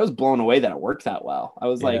I was blown away that it worked that well. I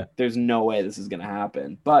was like, there's no way this is going to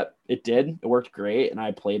happen. But it did. It worked great. And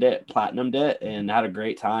I played it, platinumed it, and had a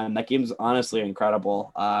great time. That game's honestly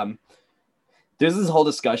incredible. There's this whole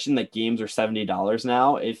discussion that games are $70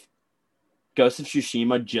 now. If Ghost of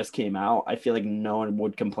Tsushima just came out, I feel like no one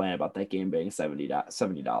would complain about that game being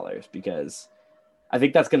 $70 because I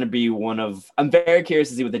think that's going to be I'm very curious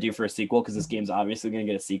to see what they do for a sequel because this game's obviously going to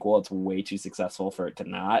get a sequel. It's way too successful for it to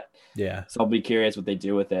not. Yeah. So I'll be curious what they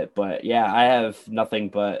do with it. But yeah, I have nothing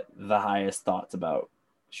but the highest thoughts about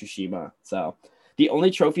Tsushima. So the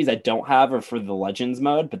only trophies I don't have are for the Legends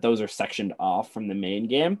mode, but those are sectioned off from the main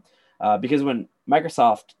game because when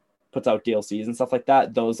Microsoft puts out DLCs and stuff like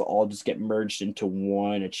that, those all just get merged into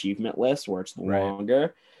one achievement list where it's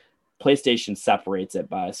longer. PlayStation separates it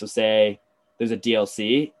by, so say there's a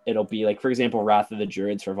DLC, it'll be like, for example, Wrath of the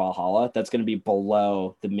Druids for Valhalla. That's going to be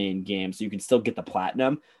below the main game. So you can still get the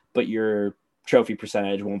platinum, but your trophy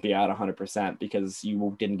percentage won't be at 100% because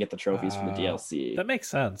you didn't get the trophies from the DLC. That makes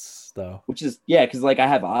sense, though. Which is, yeah, because like I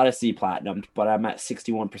have Odyssey platinumed, but I'm at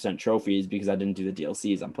 61% trophies because I didn't do the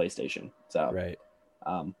DLCs on PlayStation. So, right.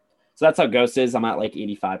 So that's how Ghost is. I'm at like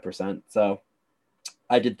 85%. So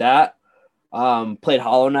I did that. Played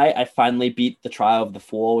Hollow Knight. I finally beat the Trial of the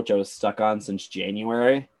Fool, which I was stuck on since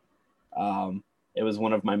January. It was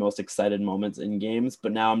one of my most excited moments in games,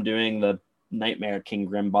 but now I'm doing the Nightmare King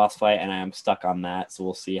Grim boss fight and I am stuck on that. So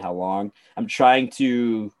we'll see how long. I'm trying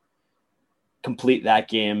to complete that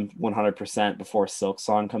game 100% before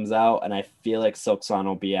Silksong comes out. And I feel like Silksong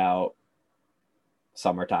will be out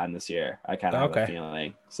summertime this year. I kind of have a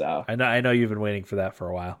feeling. So I know you've been waiting for that for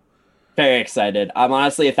a while. Very excited. I'm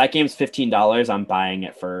honestly, if that game's $15, I'm buying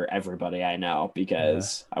it for everybody I know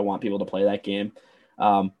because I want people to play that game.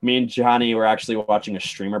 Me and Johnny were actually watching a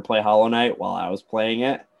streamer play Hollow Knight while I was playing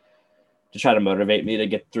it to try to motivate me to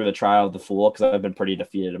get through the Trial of the Fool because I've been pretty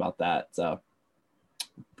defeated about that. So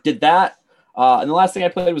did that. And the last thing I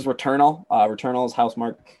played was Returnal. Returnal's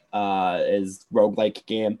Housemark is roguelike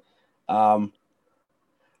game.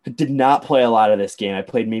 Did not play a lot of this game. I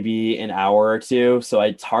played maybe an hour or two, so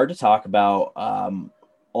it's hard to talk about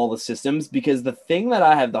all the systems because the thing that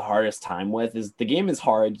I have the hardest time with is the game is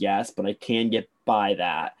hard, yes, but I can get by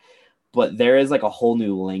that. But there is like a whole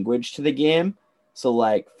new language to the game. So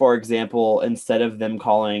like, for example, instead of them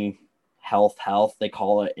calling health, they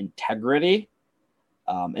call it integrity.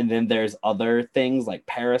 And then there's other things like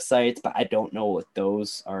parasites, but I don't know what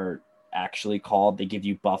those are actually called. They give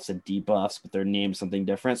you buffs and debuffs, but they're named something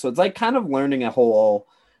different. So it's like kind of learning a whole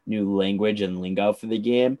new language and lingo for the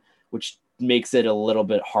game, which makes it a little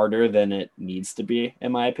bit harder than it needs to be,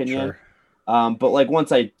 in my opinion. Sure. But like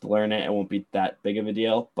once I learn it, it won't be that big of a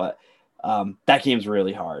deal. But that game's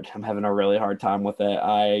really hard. I'm having a really hard time with it.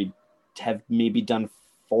 I have maybe done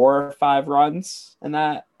 4 or 5 runs in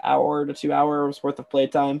that hour to 2 hours worth of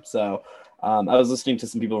playtime. So I was listening to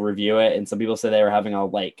some people review it, and some people said they were having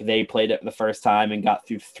they played it the first time and got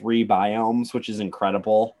through 3 biomes, which is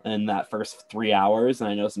incredible in that first 3 hours. And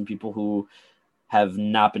I know some people who have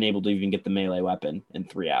not been able to even get the melee weapon in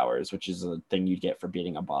 3 hours, which is a thing you'd get for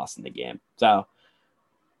beating a boss in the game. So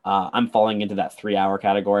I'm falling into that 3-hour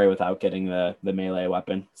category without getting the melee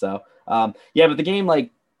weapon. So yeah, but the game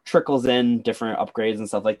like trickles in different upgrades and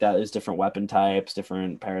stuff like that. There's different weapon types,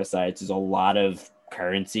 different parasites. There's a lot of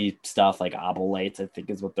currency stuff like obolates, I think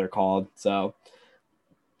is what they're called. So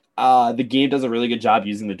the game does a really good job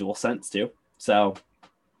using the DualSense too. So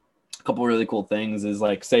a couple really cool things is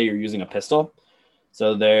like, say you're using a pistol.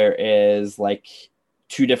 So there is like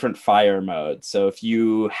 2 different fire modes. So if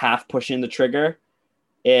you half push in the trigger,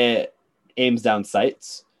 it aims down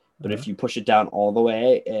sights. But if you push it down all the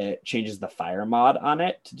way, it changes the fire mod on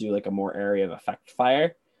it to do like a more area of effect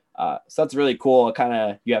fire. So that's really cool.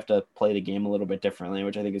 You have to play the game a little bit differently,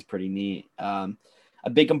 which I think is pretty neat. A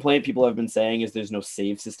big complaint people have been saying is there's no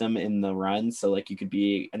save system in the run. So like you could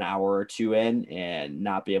be an hour or 2 in and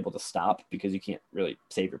not be able to stop because you can't really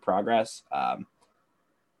save your progress.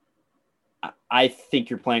 I think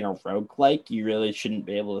you're playing a roguelike. You really shouldn't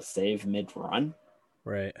be able to save mid-run.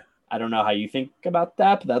 Right. I don't know how you think about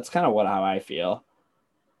that, but that's kind of how I feel.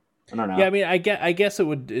 I don't know. Yeah, I mean, I guess it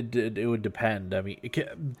would depend. I mean,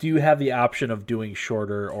 do you have the option of doing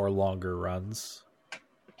shorter or longer runs?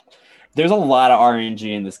 There's a lot of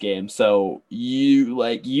RNG in this game, so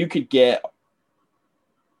you could get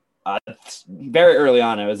very early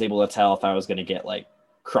on. I was able to tell if I was going to get like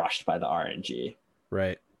crushed by the RNG.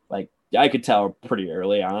 Right. Like I could tell pretty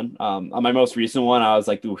early on. On my most recent one, I was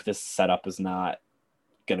like, "Ooh, this setup is not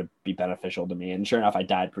going to be beneficial to me," and sure enough, I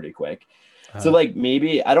died pretty quick. So like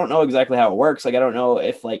maybe I don't know exactly how it works. Like I don't know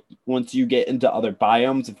if like once you get into other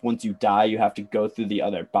biomes, if once you die, you have to go through the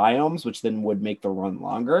other biomes, which then would make the run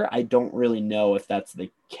longer. I don't really know if that's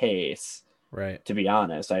the case. Right. To be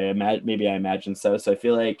honest, I imagine so. So I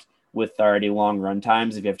feel like with already long run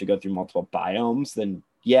times, if you have to go through multiple biomes, then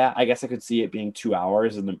yeah, I guess I could see it being 2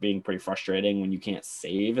 hours and it being pretty frustrating when you can't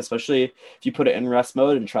save, especially if you put it in rest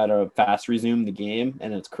mode and try to fast resume the game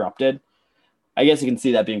and it's corrupted. I guess you can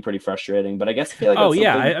see that being pretty frustrating, but I guess I feel like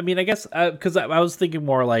I mean, I guess because I was thinking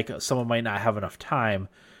more like someone might not have enough time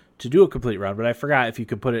to do a complete run, but I forgot if you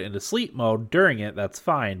could put it into sleep mode during it, that's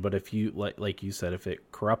fine. But if you like you said, if it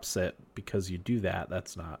corrupts it because you do that,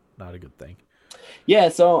 that's not a good thing. Yeah,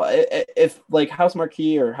 so if like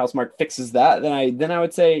Housemarque or Housemarque fixes that, then I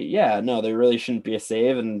would say yeah, no, there really shouldn't be a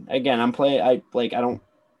save. And again, I don't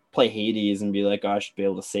play Hades and be like, oh, I should be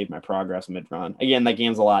able to save my progress mid-run. Again, that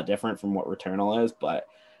game's a lot different from what Returnal is, but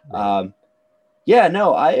yeah,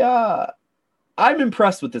 no, I'm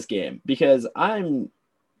impressed with this game because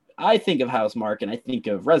I think of Housemarque and I think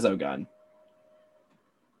of Resogun.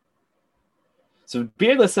 So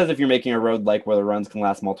Beardless says if you're making a road like where the runs can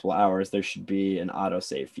last multiple hours, there should be an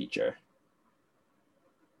autosave feature.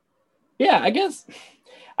 Yeah, I guess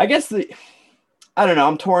I don't know.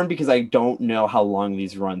 I'm torn because I don't know how long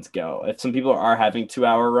these runs go. If some people are having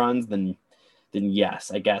 2-hour runs, then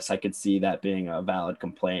yes, I guess I could see that being a valid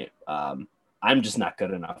complaint. I'm just not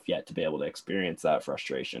good enough yet to be able to experience that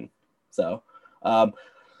frustration. So,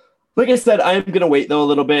 like I said, I'm going to wait, though, a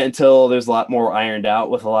little bit until there's a lot more ironed out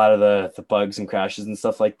with a lot of the bugs and crashes and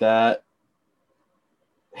stuff like that.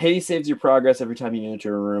 Hades saves your progress every time you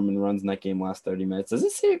enter a room and runs in that game lasts 30 minutes.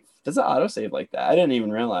 Does it auto-save like that? I didn't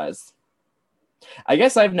even realize. I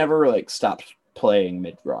guess I've never stopped playing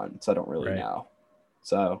mid-run, so I don't really know.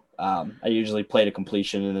 So I usually play to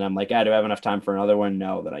completion, and then I'm like, do I have enough time for another one?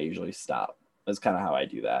 No, then I usually stop. That's kind of how I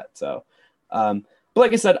do that. So, but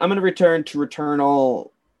like I said, I'm going to return to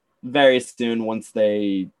Returnal very soon once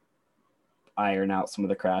they iron out some of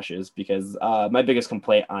the crashes, because my biggest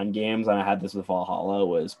complaint on games, and I had this with Valhalla,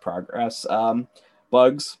 was progress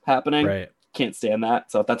bugs happening. Right. Can't stand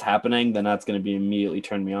that. So if that's happening, then that's going to be immediately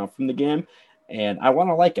turn me off from the game. And I want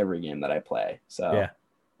to like every game that I play. So yeah,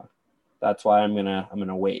 that's why I'm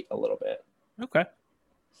gonna wait a little bit. Okay.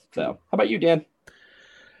 So how about you, Dan?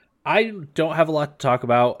 I don't have a lot to talk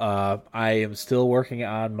about. I am still working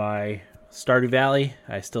on my Stardew Valley.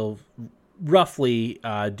 I still roughly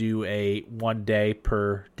do a 1 day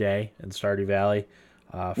per day in Stardew Valley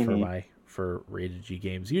for Rated G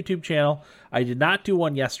Games YouTube channel. I did not do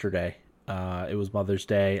one yesterday. It was Mother's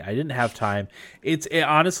Day. I didn't have time.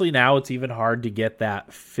 Honestly, now it's even hard to get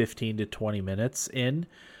that 15 to 20 minutes in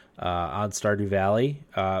on Stardew Valley.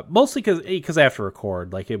 Mostly because I have to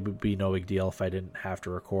record. Like, it would be no big deal if I didn't have to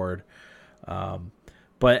record.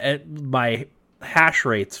 But my hash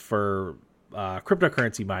rates for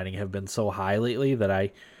cryptocurrency mining have been so high lately that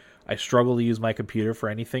I struggle to use my computer for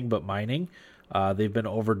anything but mining. They've been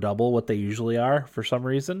over double what they usually are for some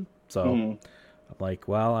reason. So I'm like,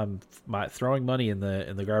 well, I'm throwing money in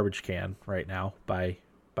the garbage can right now by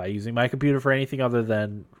using my computer for anything other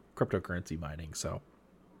than cryptocurrency mining. So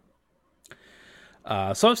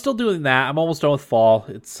I'm still doing that. I'm almost done with fall.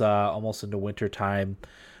 It's almost into winter time.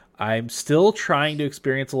 I'm still trying to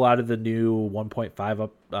experience a lot of the new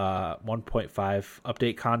 1.5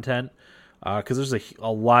 update content because there's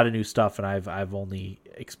a lot of new stuff, and I've only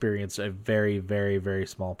experienced a very, very, very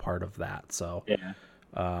small part of that. So yeah.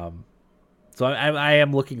 So I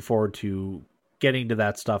am looking forward to getting to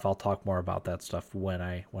that stuff. I'll talk more about that stuff when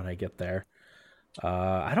I get there.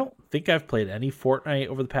 I don't think I've played any Fortnite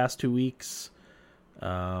over the past 2 weeks.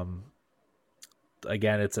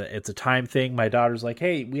 Again, it's a time thing. My daughter's like,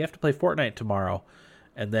 "Hey, we have to play Fortnite tomorrow,"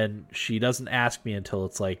 and then she doesn't ask me until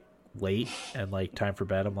it's like late and like time for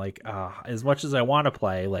bed. I'm like, as much as I want to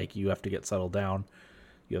play, like, you have to get settled down.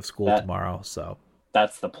 You have school tomorrow, so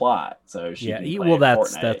that's the plot. So she yeah, can play well,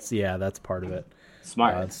 Fortnite. that's part of it.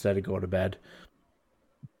 Smart. Instead of going to bed,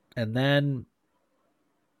 and then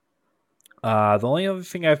the only other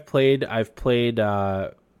thing I played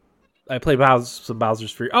some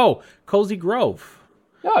Bowser's Fury. Oh, Cozy Grove.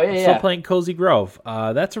 Oh, yeah, I'm still playing Cozy Grove.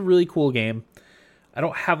 That's a really cool game. I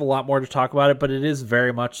don't have a lot more to talk about it, but it is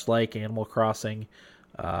very much like Animal Crossing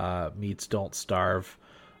meets Don't Starve.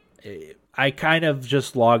 I kind of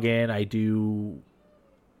just log in. I do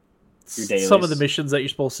some of the missions that you're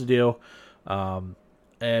supposed to do,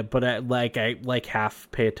 but I half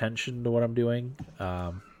pay attention to what I'm doing.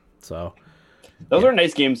 So those are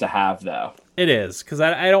nice games to have, though. It is, because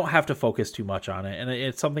I don't have to focus too much on it, and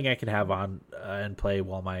it's something I can have on and play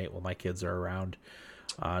while my kids are around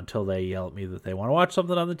until they yell at me that they want to watch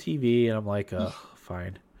something on the TV, and I'm like,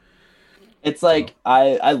 fine. It's like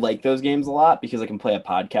I like those games a lot because I can play a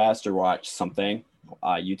podcast or watch something,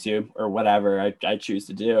 YouTube or whatever I choose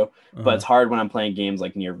to do. But it's hard when I'm playing games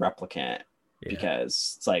like Nier Replicant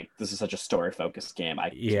because it's like this is such a story focused game.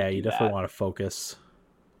 You definitely want to focus.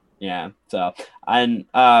 Yeah. So, and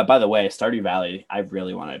by the way, Stardew Valley, I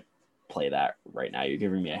really want to play that right now. You're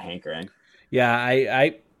giving me a hankering. Yeah,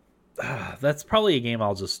 I that's probably a game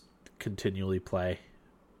I'll just continually play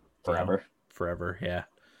forever. Forever, yeah.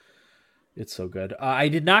 It's so good. I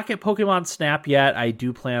did not get Pokemon Snap yet. I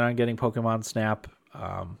do plan on getting Pokemon Snap.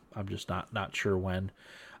 I'm just not sure when.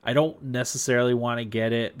 I don't necessarily want to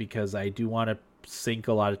get it because I do want to sink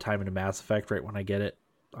a lot of time into Mass Effect right when I get it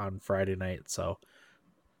on Friday night. So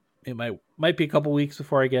it might be a couple weeks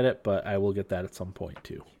before I get it, but I will get that at some point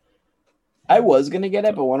too. I was going to get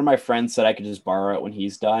it, but one of my friends said I could just borrow it when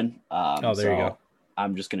he's done. There you go.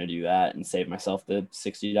 I'm just going to do that and save myself the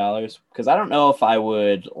 $60 because I don't know if I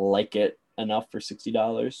would like it enough for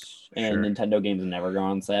 $60, and Sure. Nintendo games never go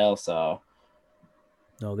on sale. So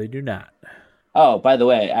no, they do not. Oh, by the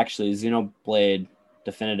way, actually, Xenoblade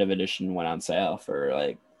Definitive Edition went on sale for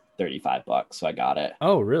like $35, so I got it.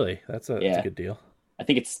 Oh, really? That's a good deal. I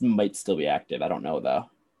think it might still be active. I don't know though.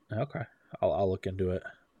 Okay, I'll look into it.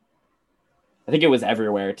 I think it was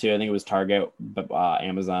everywhere too. I think it was Target,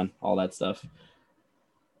 Amazon, all that stuff.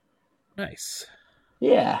 Nice.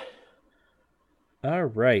 Yeah. All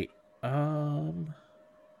right.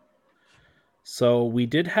 So we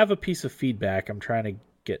did have a piece of feedback. I'm trying to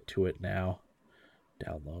get to it now.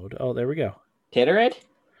 Download. Oh, there we go. Taterade?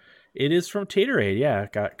 It is from Taterade. Yeah,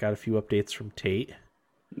 got a few updates from Tate.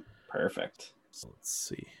 Perfect. So let's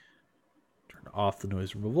see. Turn off the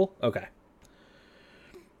noise removal. Okay.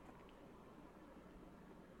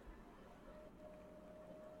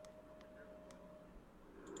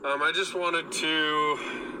 I just wanted to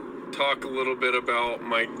talk a little bit about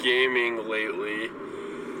my gaming lately.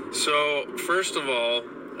 So, first of all,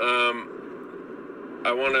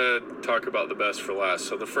 I want to talk about the best for last.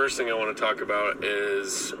 So the first thing I want to talk about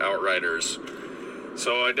is Outriders.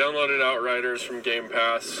 So I downloaded Outriders from Game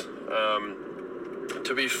Pass.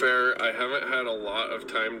 To be fair, I haven't had a lot of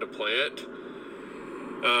time to play it.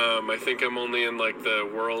 I think I'm only in like the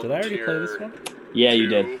world tier. Did I already play this one? Yeah, you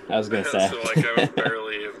did. I was going to say. So like I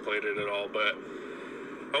barely have played it at all, but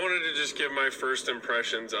I wanted to just give my first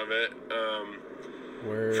impressions of it.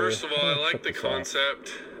 First of all, I like the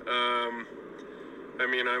concept. I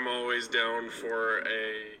mean, I'm always down for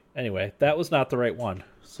a... Anyway, that was not the right one,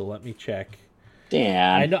 so let me check.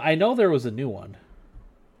 Dan. I know there was a new one.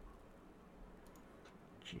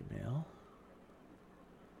 Gmail.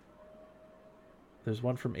 There's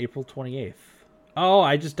one from April 28th. Oh,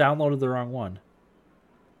 I just downloaded the wrong one.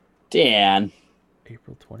 Dan.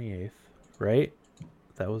 April 28th, right?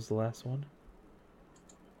 That was the last one?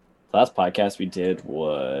 The last podcast we did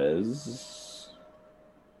was...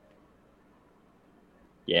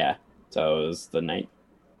 Yeah. So it was the 19th?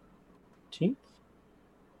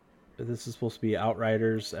 This is supposed to be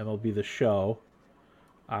Outriders, MLB The Show,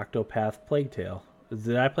 Octopath Plague Tale.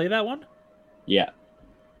 Did I play that one? Yeah.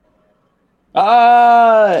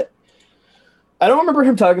 I don't remember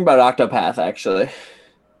him talking about Octopath, actually.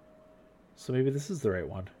 So maybe this is the right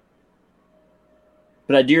one.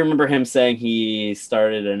 But I do remember him saying he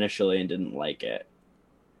started initially and didn't like it,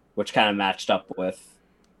 which kind of matched up with...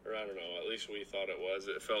 Or I don't know, at least we thought it was.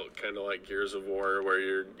 It felt kind of like Gears of War, where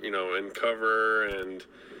you're, in cover and,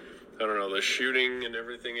 I don't know, the shooting and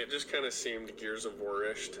everything. It just kind of seemed Gears of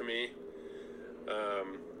War-ish to me.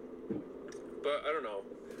 But I don't know.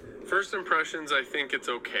 First impressions, I think it's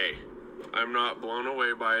okay. I'm not blown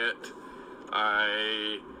away by it.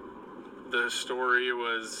 The story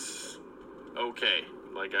was okay.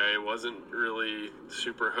 Like, I wasn't really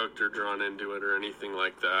super hooked or drawn into it or anything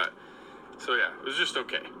like that. So yeah, it was just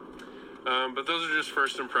okay. But those are just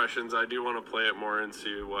first impressions. I do want to play it more and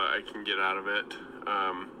see what I can get out of it.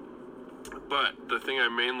 But the thing I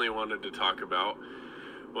mainly wanted to talk about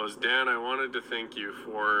was, Dan, I wanted to thank you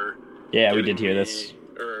for... Yeah, we did hear this.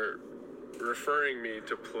 Or referring me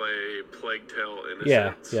to play Plague Tale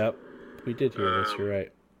Innocence. Yeah, yep. We did hear this, you're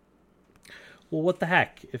right. Well, what the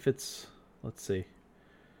heck? If it's... Let's see.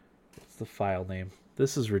 What's the file name?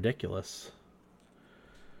 This is ridiculous.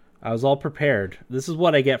 I was all prepared. This is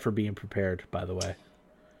what I get for being prepared, by the way.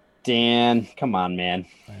 Dan, come on, man.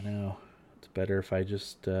 I know. It's better if I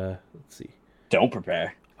just... let's see. Don't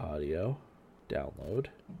prepare. Audio. Download.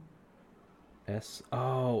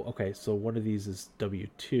 Oh, okay. So one of these is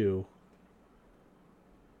W2.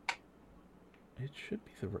 It should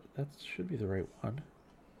be that should be the right one.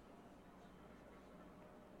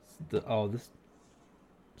 This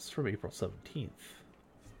is from April 17th.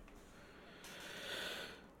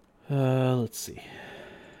 Let's see.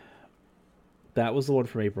 That was the one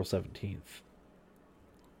from April 17th.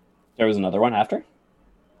 There was another one after?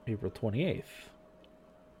 April 28th.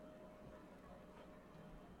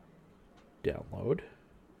 Download.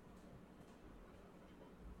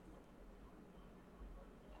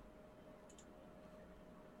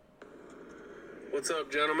 What's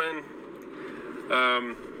up, gentlemen?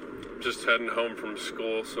 Just heading home from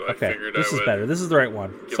school, so Okay, I figured this I is would better. This is the right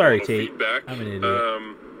one. give Sorry, a little Tate. feedback. I'm an idiot.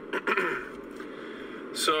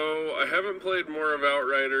 So I haven't played more of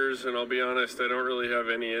Outriders, and I'll be honest, I don't really have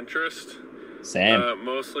any interest. Same.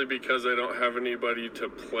 Mostly because I don't have anybody to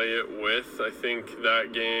play it with. I think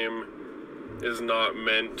that game is not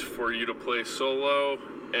meant for you to play solo,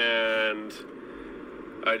 and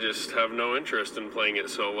I just have no interest in playing it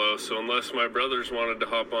solo. So unless my brothers wanted to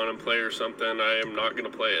hop on and play or something, I am not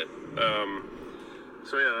going to play it.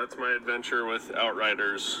 So yeah, that's my adventure with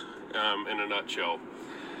Outriders in a nutshell.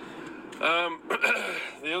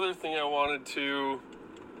 The other thing I wanted to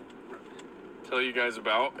tell you guys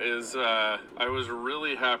about is I was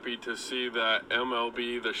really happy to see that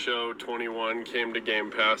MLB The Show 21 came to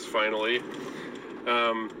Game Pass finally.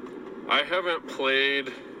 I haven't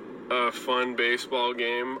played a fun baseball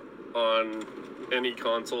game on any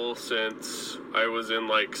console since I was in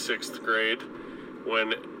like 6th grade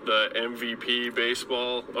when the MVP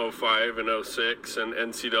Baseball 05 and 06 and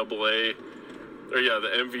the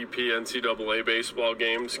MVP NCAA baseball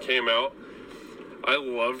games came out. I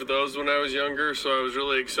loved those when I was younger, so I was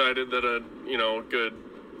really excited that a good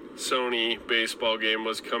Sony baseball game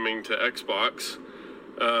was coming to Xbox.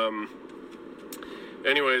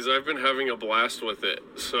 Anyways, I've been having a blast with it.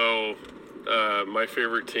 So my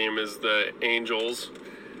favorite team is the Angels.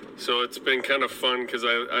 So it's been kind of fun because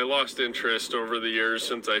I lost interest over the years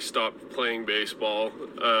since I stopped playing baseball,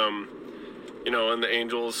 and the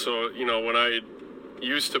Angels. So, when I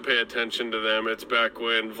used to pay attention to them, it's back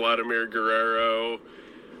when Vladimir Guerrero,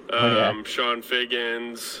 Sean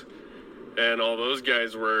Figgins, and all those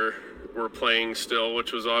guys were playing still,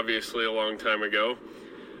 which was obviously a long time ago.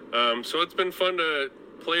 So it's been fun to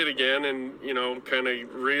play it again and, kind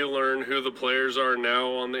of relearn who the players are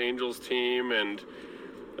now on the Angels team and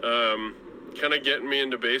kind of getting me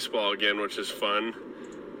into baseball again, which is fun.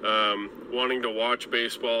 wanting to watch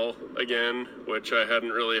baseball again, which I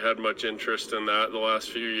hadn't really had much interest in that the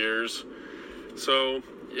last few years. So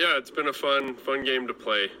yeah, it's been a fun game to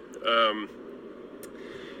play.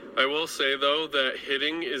 I will say though that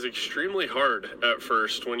hitting is extremely hard at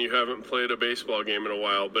first when you haven't played a baseball game in a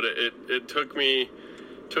while, but it took me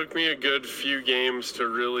a good few games to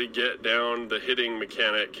really get down the hitting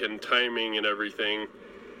mechanic and timing and everything.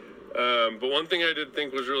 But one thing I did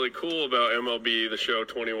think was really cool about MLB The Show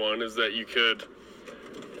 21 is that you could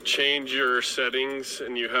change your settings,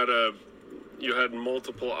 and you had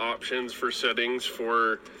multiple options for settings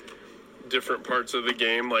for different parts of the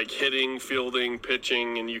game, like hitting, fielding,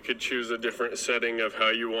 pitching, and you could choose a different setting of how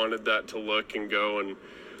you wanted that to look and go. And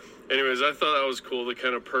anyways, I thought that was cool to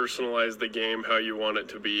kind of personalize the game how you want it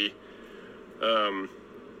to be.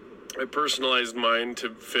 I personalized mine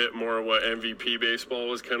to fit more what MVP baseball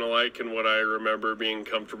was kind of like and what I remember being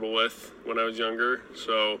comfortable with when I was younger.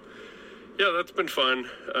 So yeah, that's been fun.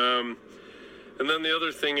 And then the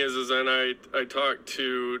other thing is then I talked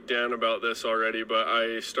to Dan about this already, but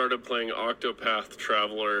I started playing Octopath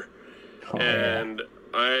Traveler, and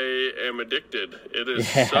I am addicted. It is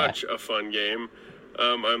such a fun game.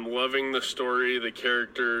 I'm loving the story, the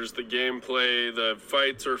characters, the gameplay, the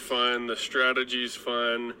fights are fun, the strategy's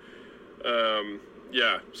fun.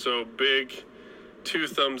 So big 2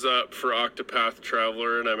 thumbs up for Octopath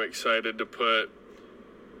Traveler, and I'm excited to put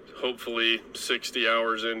hopefully 60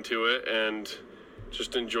 hours into it and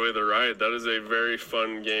just enjoy the ride. That is a very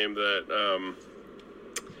fun game that,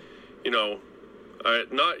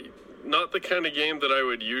 not the kind of game that I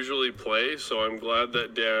would usually play, so I'm glad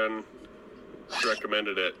that Dan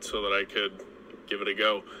recommended it so that I could give it a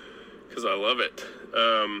go, because I love it.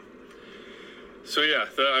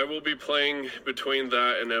 I will be playing between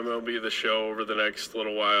that and MLB The Show over the next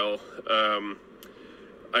little while.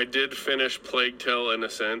 I did finish Plague Tale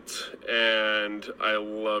Innocence, and I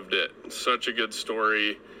loved it. Such a good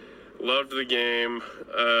story. Loved the game.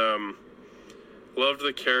 Loved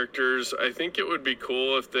the characters. I think it would be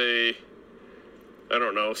cool if they,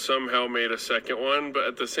 somehow made a second one, but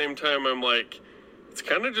at the same time, I'm like, it's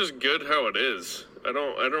kind of just good how it is. I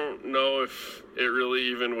don't know if it really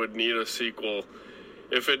even would need a sequel.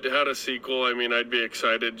 If it had a sequel, I'd be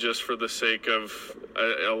excited just for the sake of,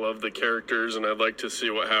 I love the characters, and I'd like to see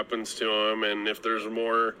what happens to them, and if there's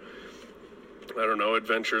more,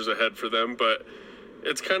 adventures ahead for them. But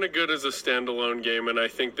it's kind of good as a standalone game, and I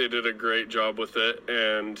think they did a great job with it.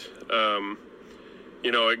 And,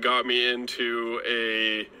 it got me into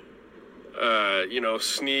a,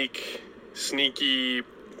 sneaky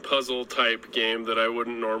puzzle type game that I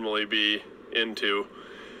wouldn't normally be into.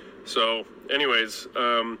 So anyways,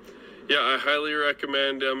 I highly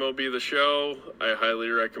recommend MLB The Show. I highly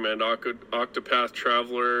recommend Octopath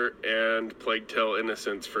Traveler and Plague Tale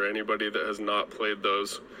Innocence for anybody that has not played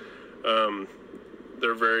those.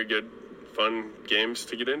 They're very good, fun games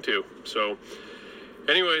to get into. So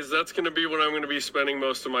anyways, that's going to be what I'm going to be spending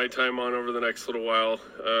most of my time on over the next little while.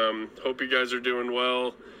 Hope you guys are doing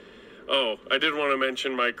well. Oh, I did want to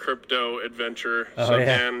mention my crypto adventure.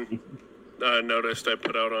 Dan noticed I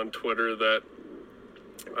put out on Twitter that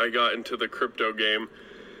I got into the crypto game,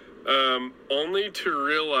 only to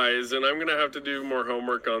realize, and I'm going to have to do more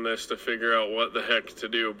homework on this to figure out what the heck to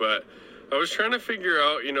do, but I was trying to figure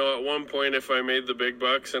out, at one point if I made the big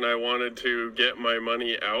bucks and I wanted to get my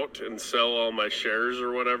money out and sell all my shares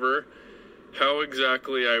or whatever, how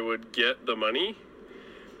exactly I would get the money.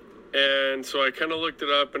 And so I kind of looked it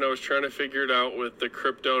up, and I was trying to figure it out with the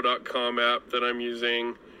Crypto.com app that I'm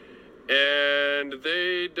using, and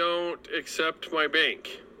they don't accept my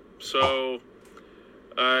bank. So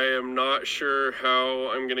I am not sure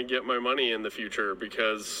how I'm going to get my money in the future,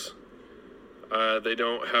 because they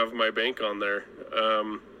don't have my bank on there.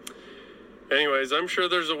 Anyways, I'm sure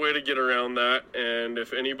there's a way to get around that, and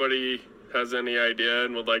if anybody has any idea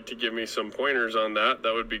and would like to give me some pointers on that,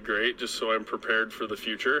 that would be great, just so I'm prepared for the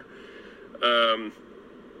future.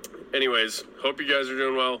 Anyways, hope you guys are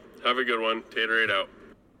doing well. Have a good one. Taterade out.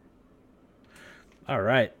 All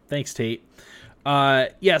right. Thanks, Tate.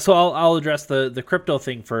 So I'll address the crypto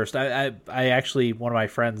thing first. I actually, one of my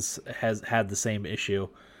friends has had the same issue.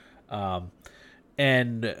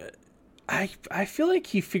 And I feel like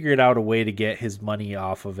he figured out a way to get his money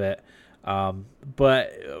off of it.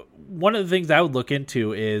 But one of the things I would look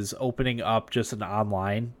into is opening up just an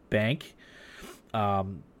online bank.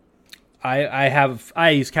 I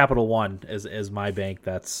use Capital One as my bank.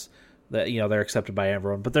 They're accepted by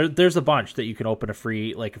everyone, but there's a bunch that you can open a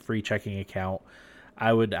free checking account.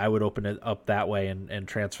 I would open it up that way and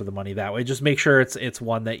transfer the money that way. Just make sure it's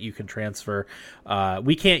one that you can transfer.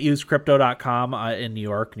 We can't use crypto.com in New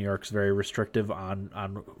York. New York's very restrictive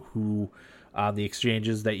on who the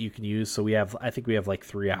exchanges that you can use. So I think we have like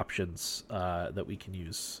 3 options that we can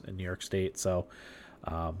use in New York State. So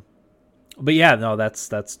but yeah, no, that's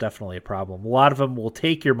definitely a problem. A lot of them will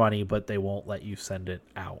take your money, but they won't let you send it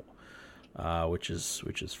out, which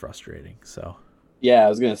is frustrating. So yeah, I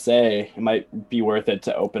was gonna say it might be worth it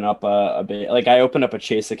to open up a bit. Like I opened up a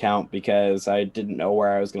Chase account because I didn't know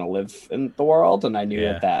where I was gonna live in the world, and I knew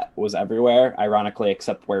that was everywhere. Ironically,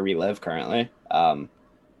 except where we live currently.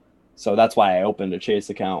 So that's why I opened a Chase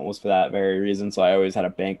account, was for that very reason. So I always had a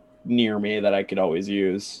bank near me that I could always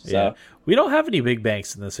use. So yeah. We don't have any big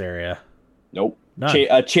banks in this area. Nope.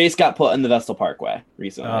 Chase got put in the Vestal Parkway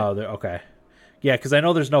recently. Oh, okay. Yeah, because I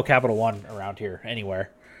know there's no Capital One around here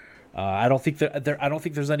anywhere. I don't think I don't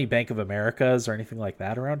think there's any Bank of Americas or anything like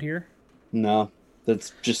that around here. No,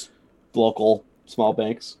 that's just local small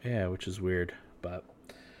banks. Yeah, which is weird, but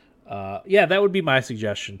yeah, that would be my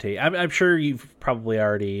suggestion, Tate. I'm sure you've probably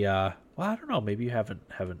already. Well, I don't know. Maybe you haven't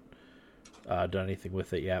done anything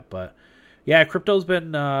with it yet, but yeah, crypto's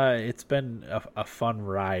been it's been a fun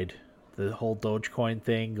ride. The whole Dogecoin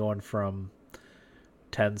thing going from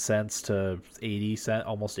 10 cents to 80 cents,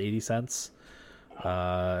 almost 80 cents.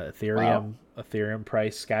 Ethereum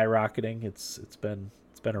price skyrocketing. It's been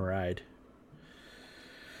a ride.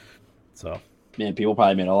 So man, people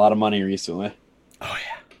probably made a lot of money recently. Oh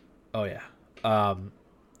yeah.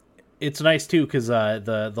 It's nice too because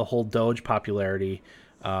the whole Doge popularity.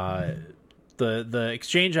 The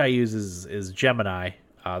exchange I use is Gemini.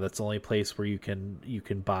 That's the only place where you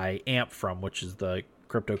can buy AMP from, which is the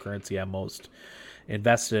cryptocurrency I'm most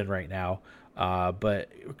invested in right now. But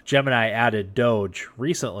Gemini added Doge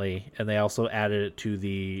recently, and they also added it to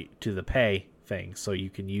the pay thing, so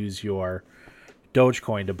you can use your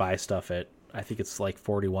Dogecoin to buy stuff at, I think it's like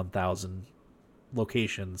 41,000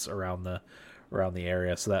 locations around the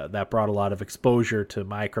area. So that brought a lot of exposure to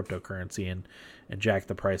my cryptocurrency and jacked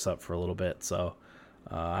the price up for a little bit. So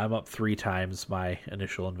I'm up 3 times my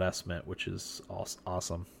initial investment, which is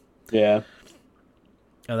awesome. Yeah.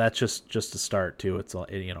 And that's just a start too. It's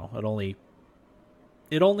it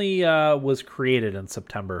only was created in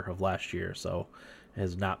September of last year, so it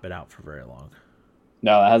has not been out for very long.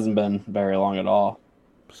 No, it hasn't been very long at all.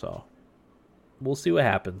 So we'll see what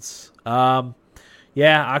happens.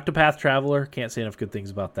 Yeah, Octopath Traveler, can't say enough good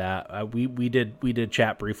things about that. We did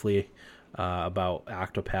chat briefly about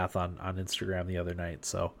Octopath on Instagram the other night,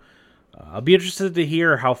 so I'll be interested to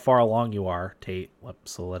hear how far along you are, Tate.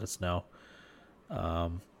 So let us know.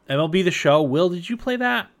 MLB The Show. Will, did you play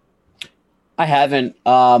that? I haven't.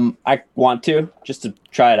 I want to, just to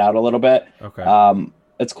try it out a little bit. Okay.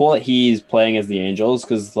 It's cool that he's playing as the Angels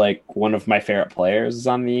because like one of my favorite players is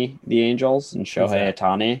on the Angels, and Shohei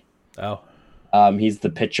Ohtani. Oh. He's the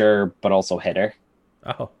pitcher but also hitter.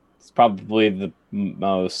 Oh. It's probably the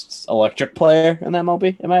most electric player in the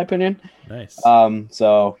MLB, in my opinion. Nice.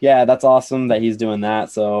 So yeah, that's awesome that he's doing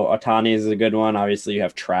that. So Ohtani is a good one. Obviously, you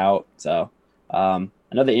have Trout. So I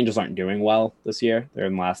know the Angels aren't doing well this year. They're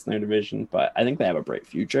in last in their division, but I think they have a bright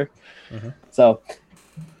future. Mm-hmm. So,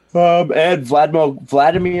 and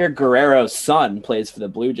Vladimir Guerrero's son plays for the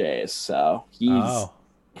Blue Jays, so he's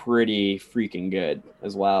pretty freaking good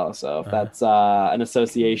as well. So that's an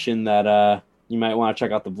association that you might want to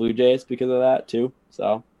check out the Blue Jays because of that too.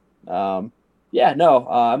 So, MLB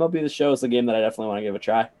The Show is a game that I definitely want to give a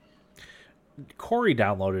try. Corey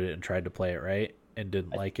downloaded it and tried to play it, right? And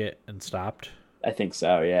didn't like it and stopped. I think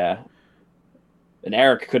so, yeah. And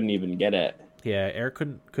Eric couldn't even get it. Yeah, Eric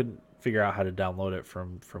couldn't figure out how to download it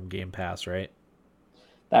from Game Pass, right?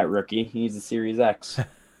 That rookie, he needs a Series X.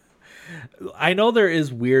 I know there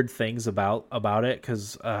is weird things about it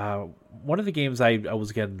because one of the games I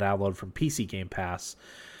was getting downloaded from PC Game Pass,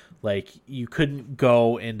 like you couldn't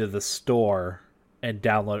go into the store and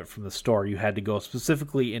download it from the store. You had to go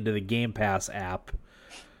specifically into the Game Pass app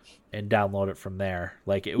and download it from there.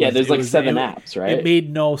 Like there's like 7 apps, right? It made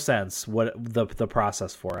no sense what the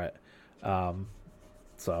process for it.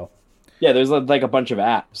 So yeah, there's like a bunch of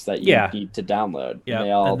apps that you need to download. Yeah,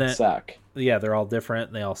 they all suck. Yeah, they're all different.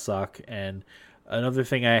 And they all suck. And another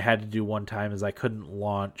thing I had to do one time is I couldn't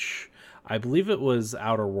launch. I believe it was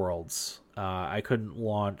Outer Worlds. I couldn't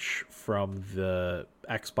launch from the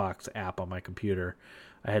Xbox app on my computer.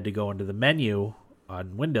 I had to go into the menu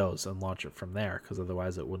on Windows and launch it from there because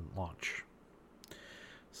otherwise it wouldn't launch.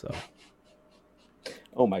 So,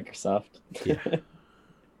 Microsoft. Yeah.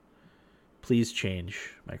 Please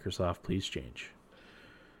change, Microsoft. Please change.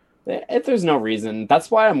 If there's no reason,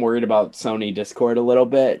 that's why I'm worried about Sony Discord a little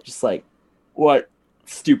bit. Just like, what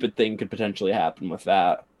stupid thing could potentially happen with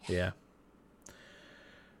that? Yeah.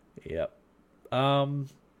 Yep. I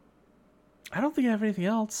don't think I have anything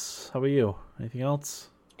else. How about you? Anything else?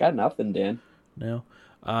 Got nothing, Dan. No.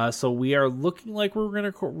 So we are looking like we're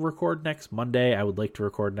going to record next Monday. I would like to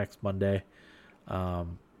record next Monday.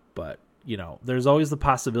 But you know, there's always the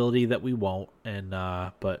possibility that we won't. And,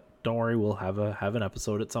 but don't worry, we'll have an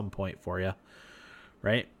episode at some point for you.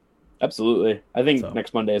 Right? Absolutely. I think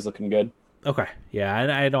next Monday is looking good. Okay. Yeah.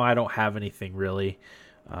 And I know I don't have anything really.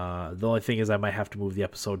 The only thing is I might have to move the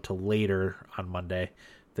episode to later on Monday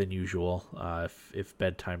than usual. If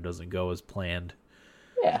bedtime doesn't go as planned.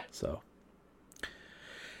 Yeah. So.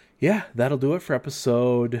 Yeah, that'll do it for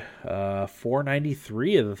episode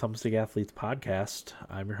 493 of the Thumbstick Athletes podcast.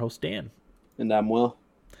 I'm your host, Dan. And I'm Will.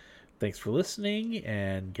 Thanks for listening,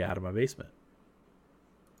 and get out of my basement.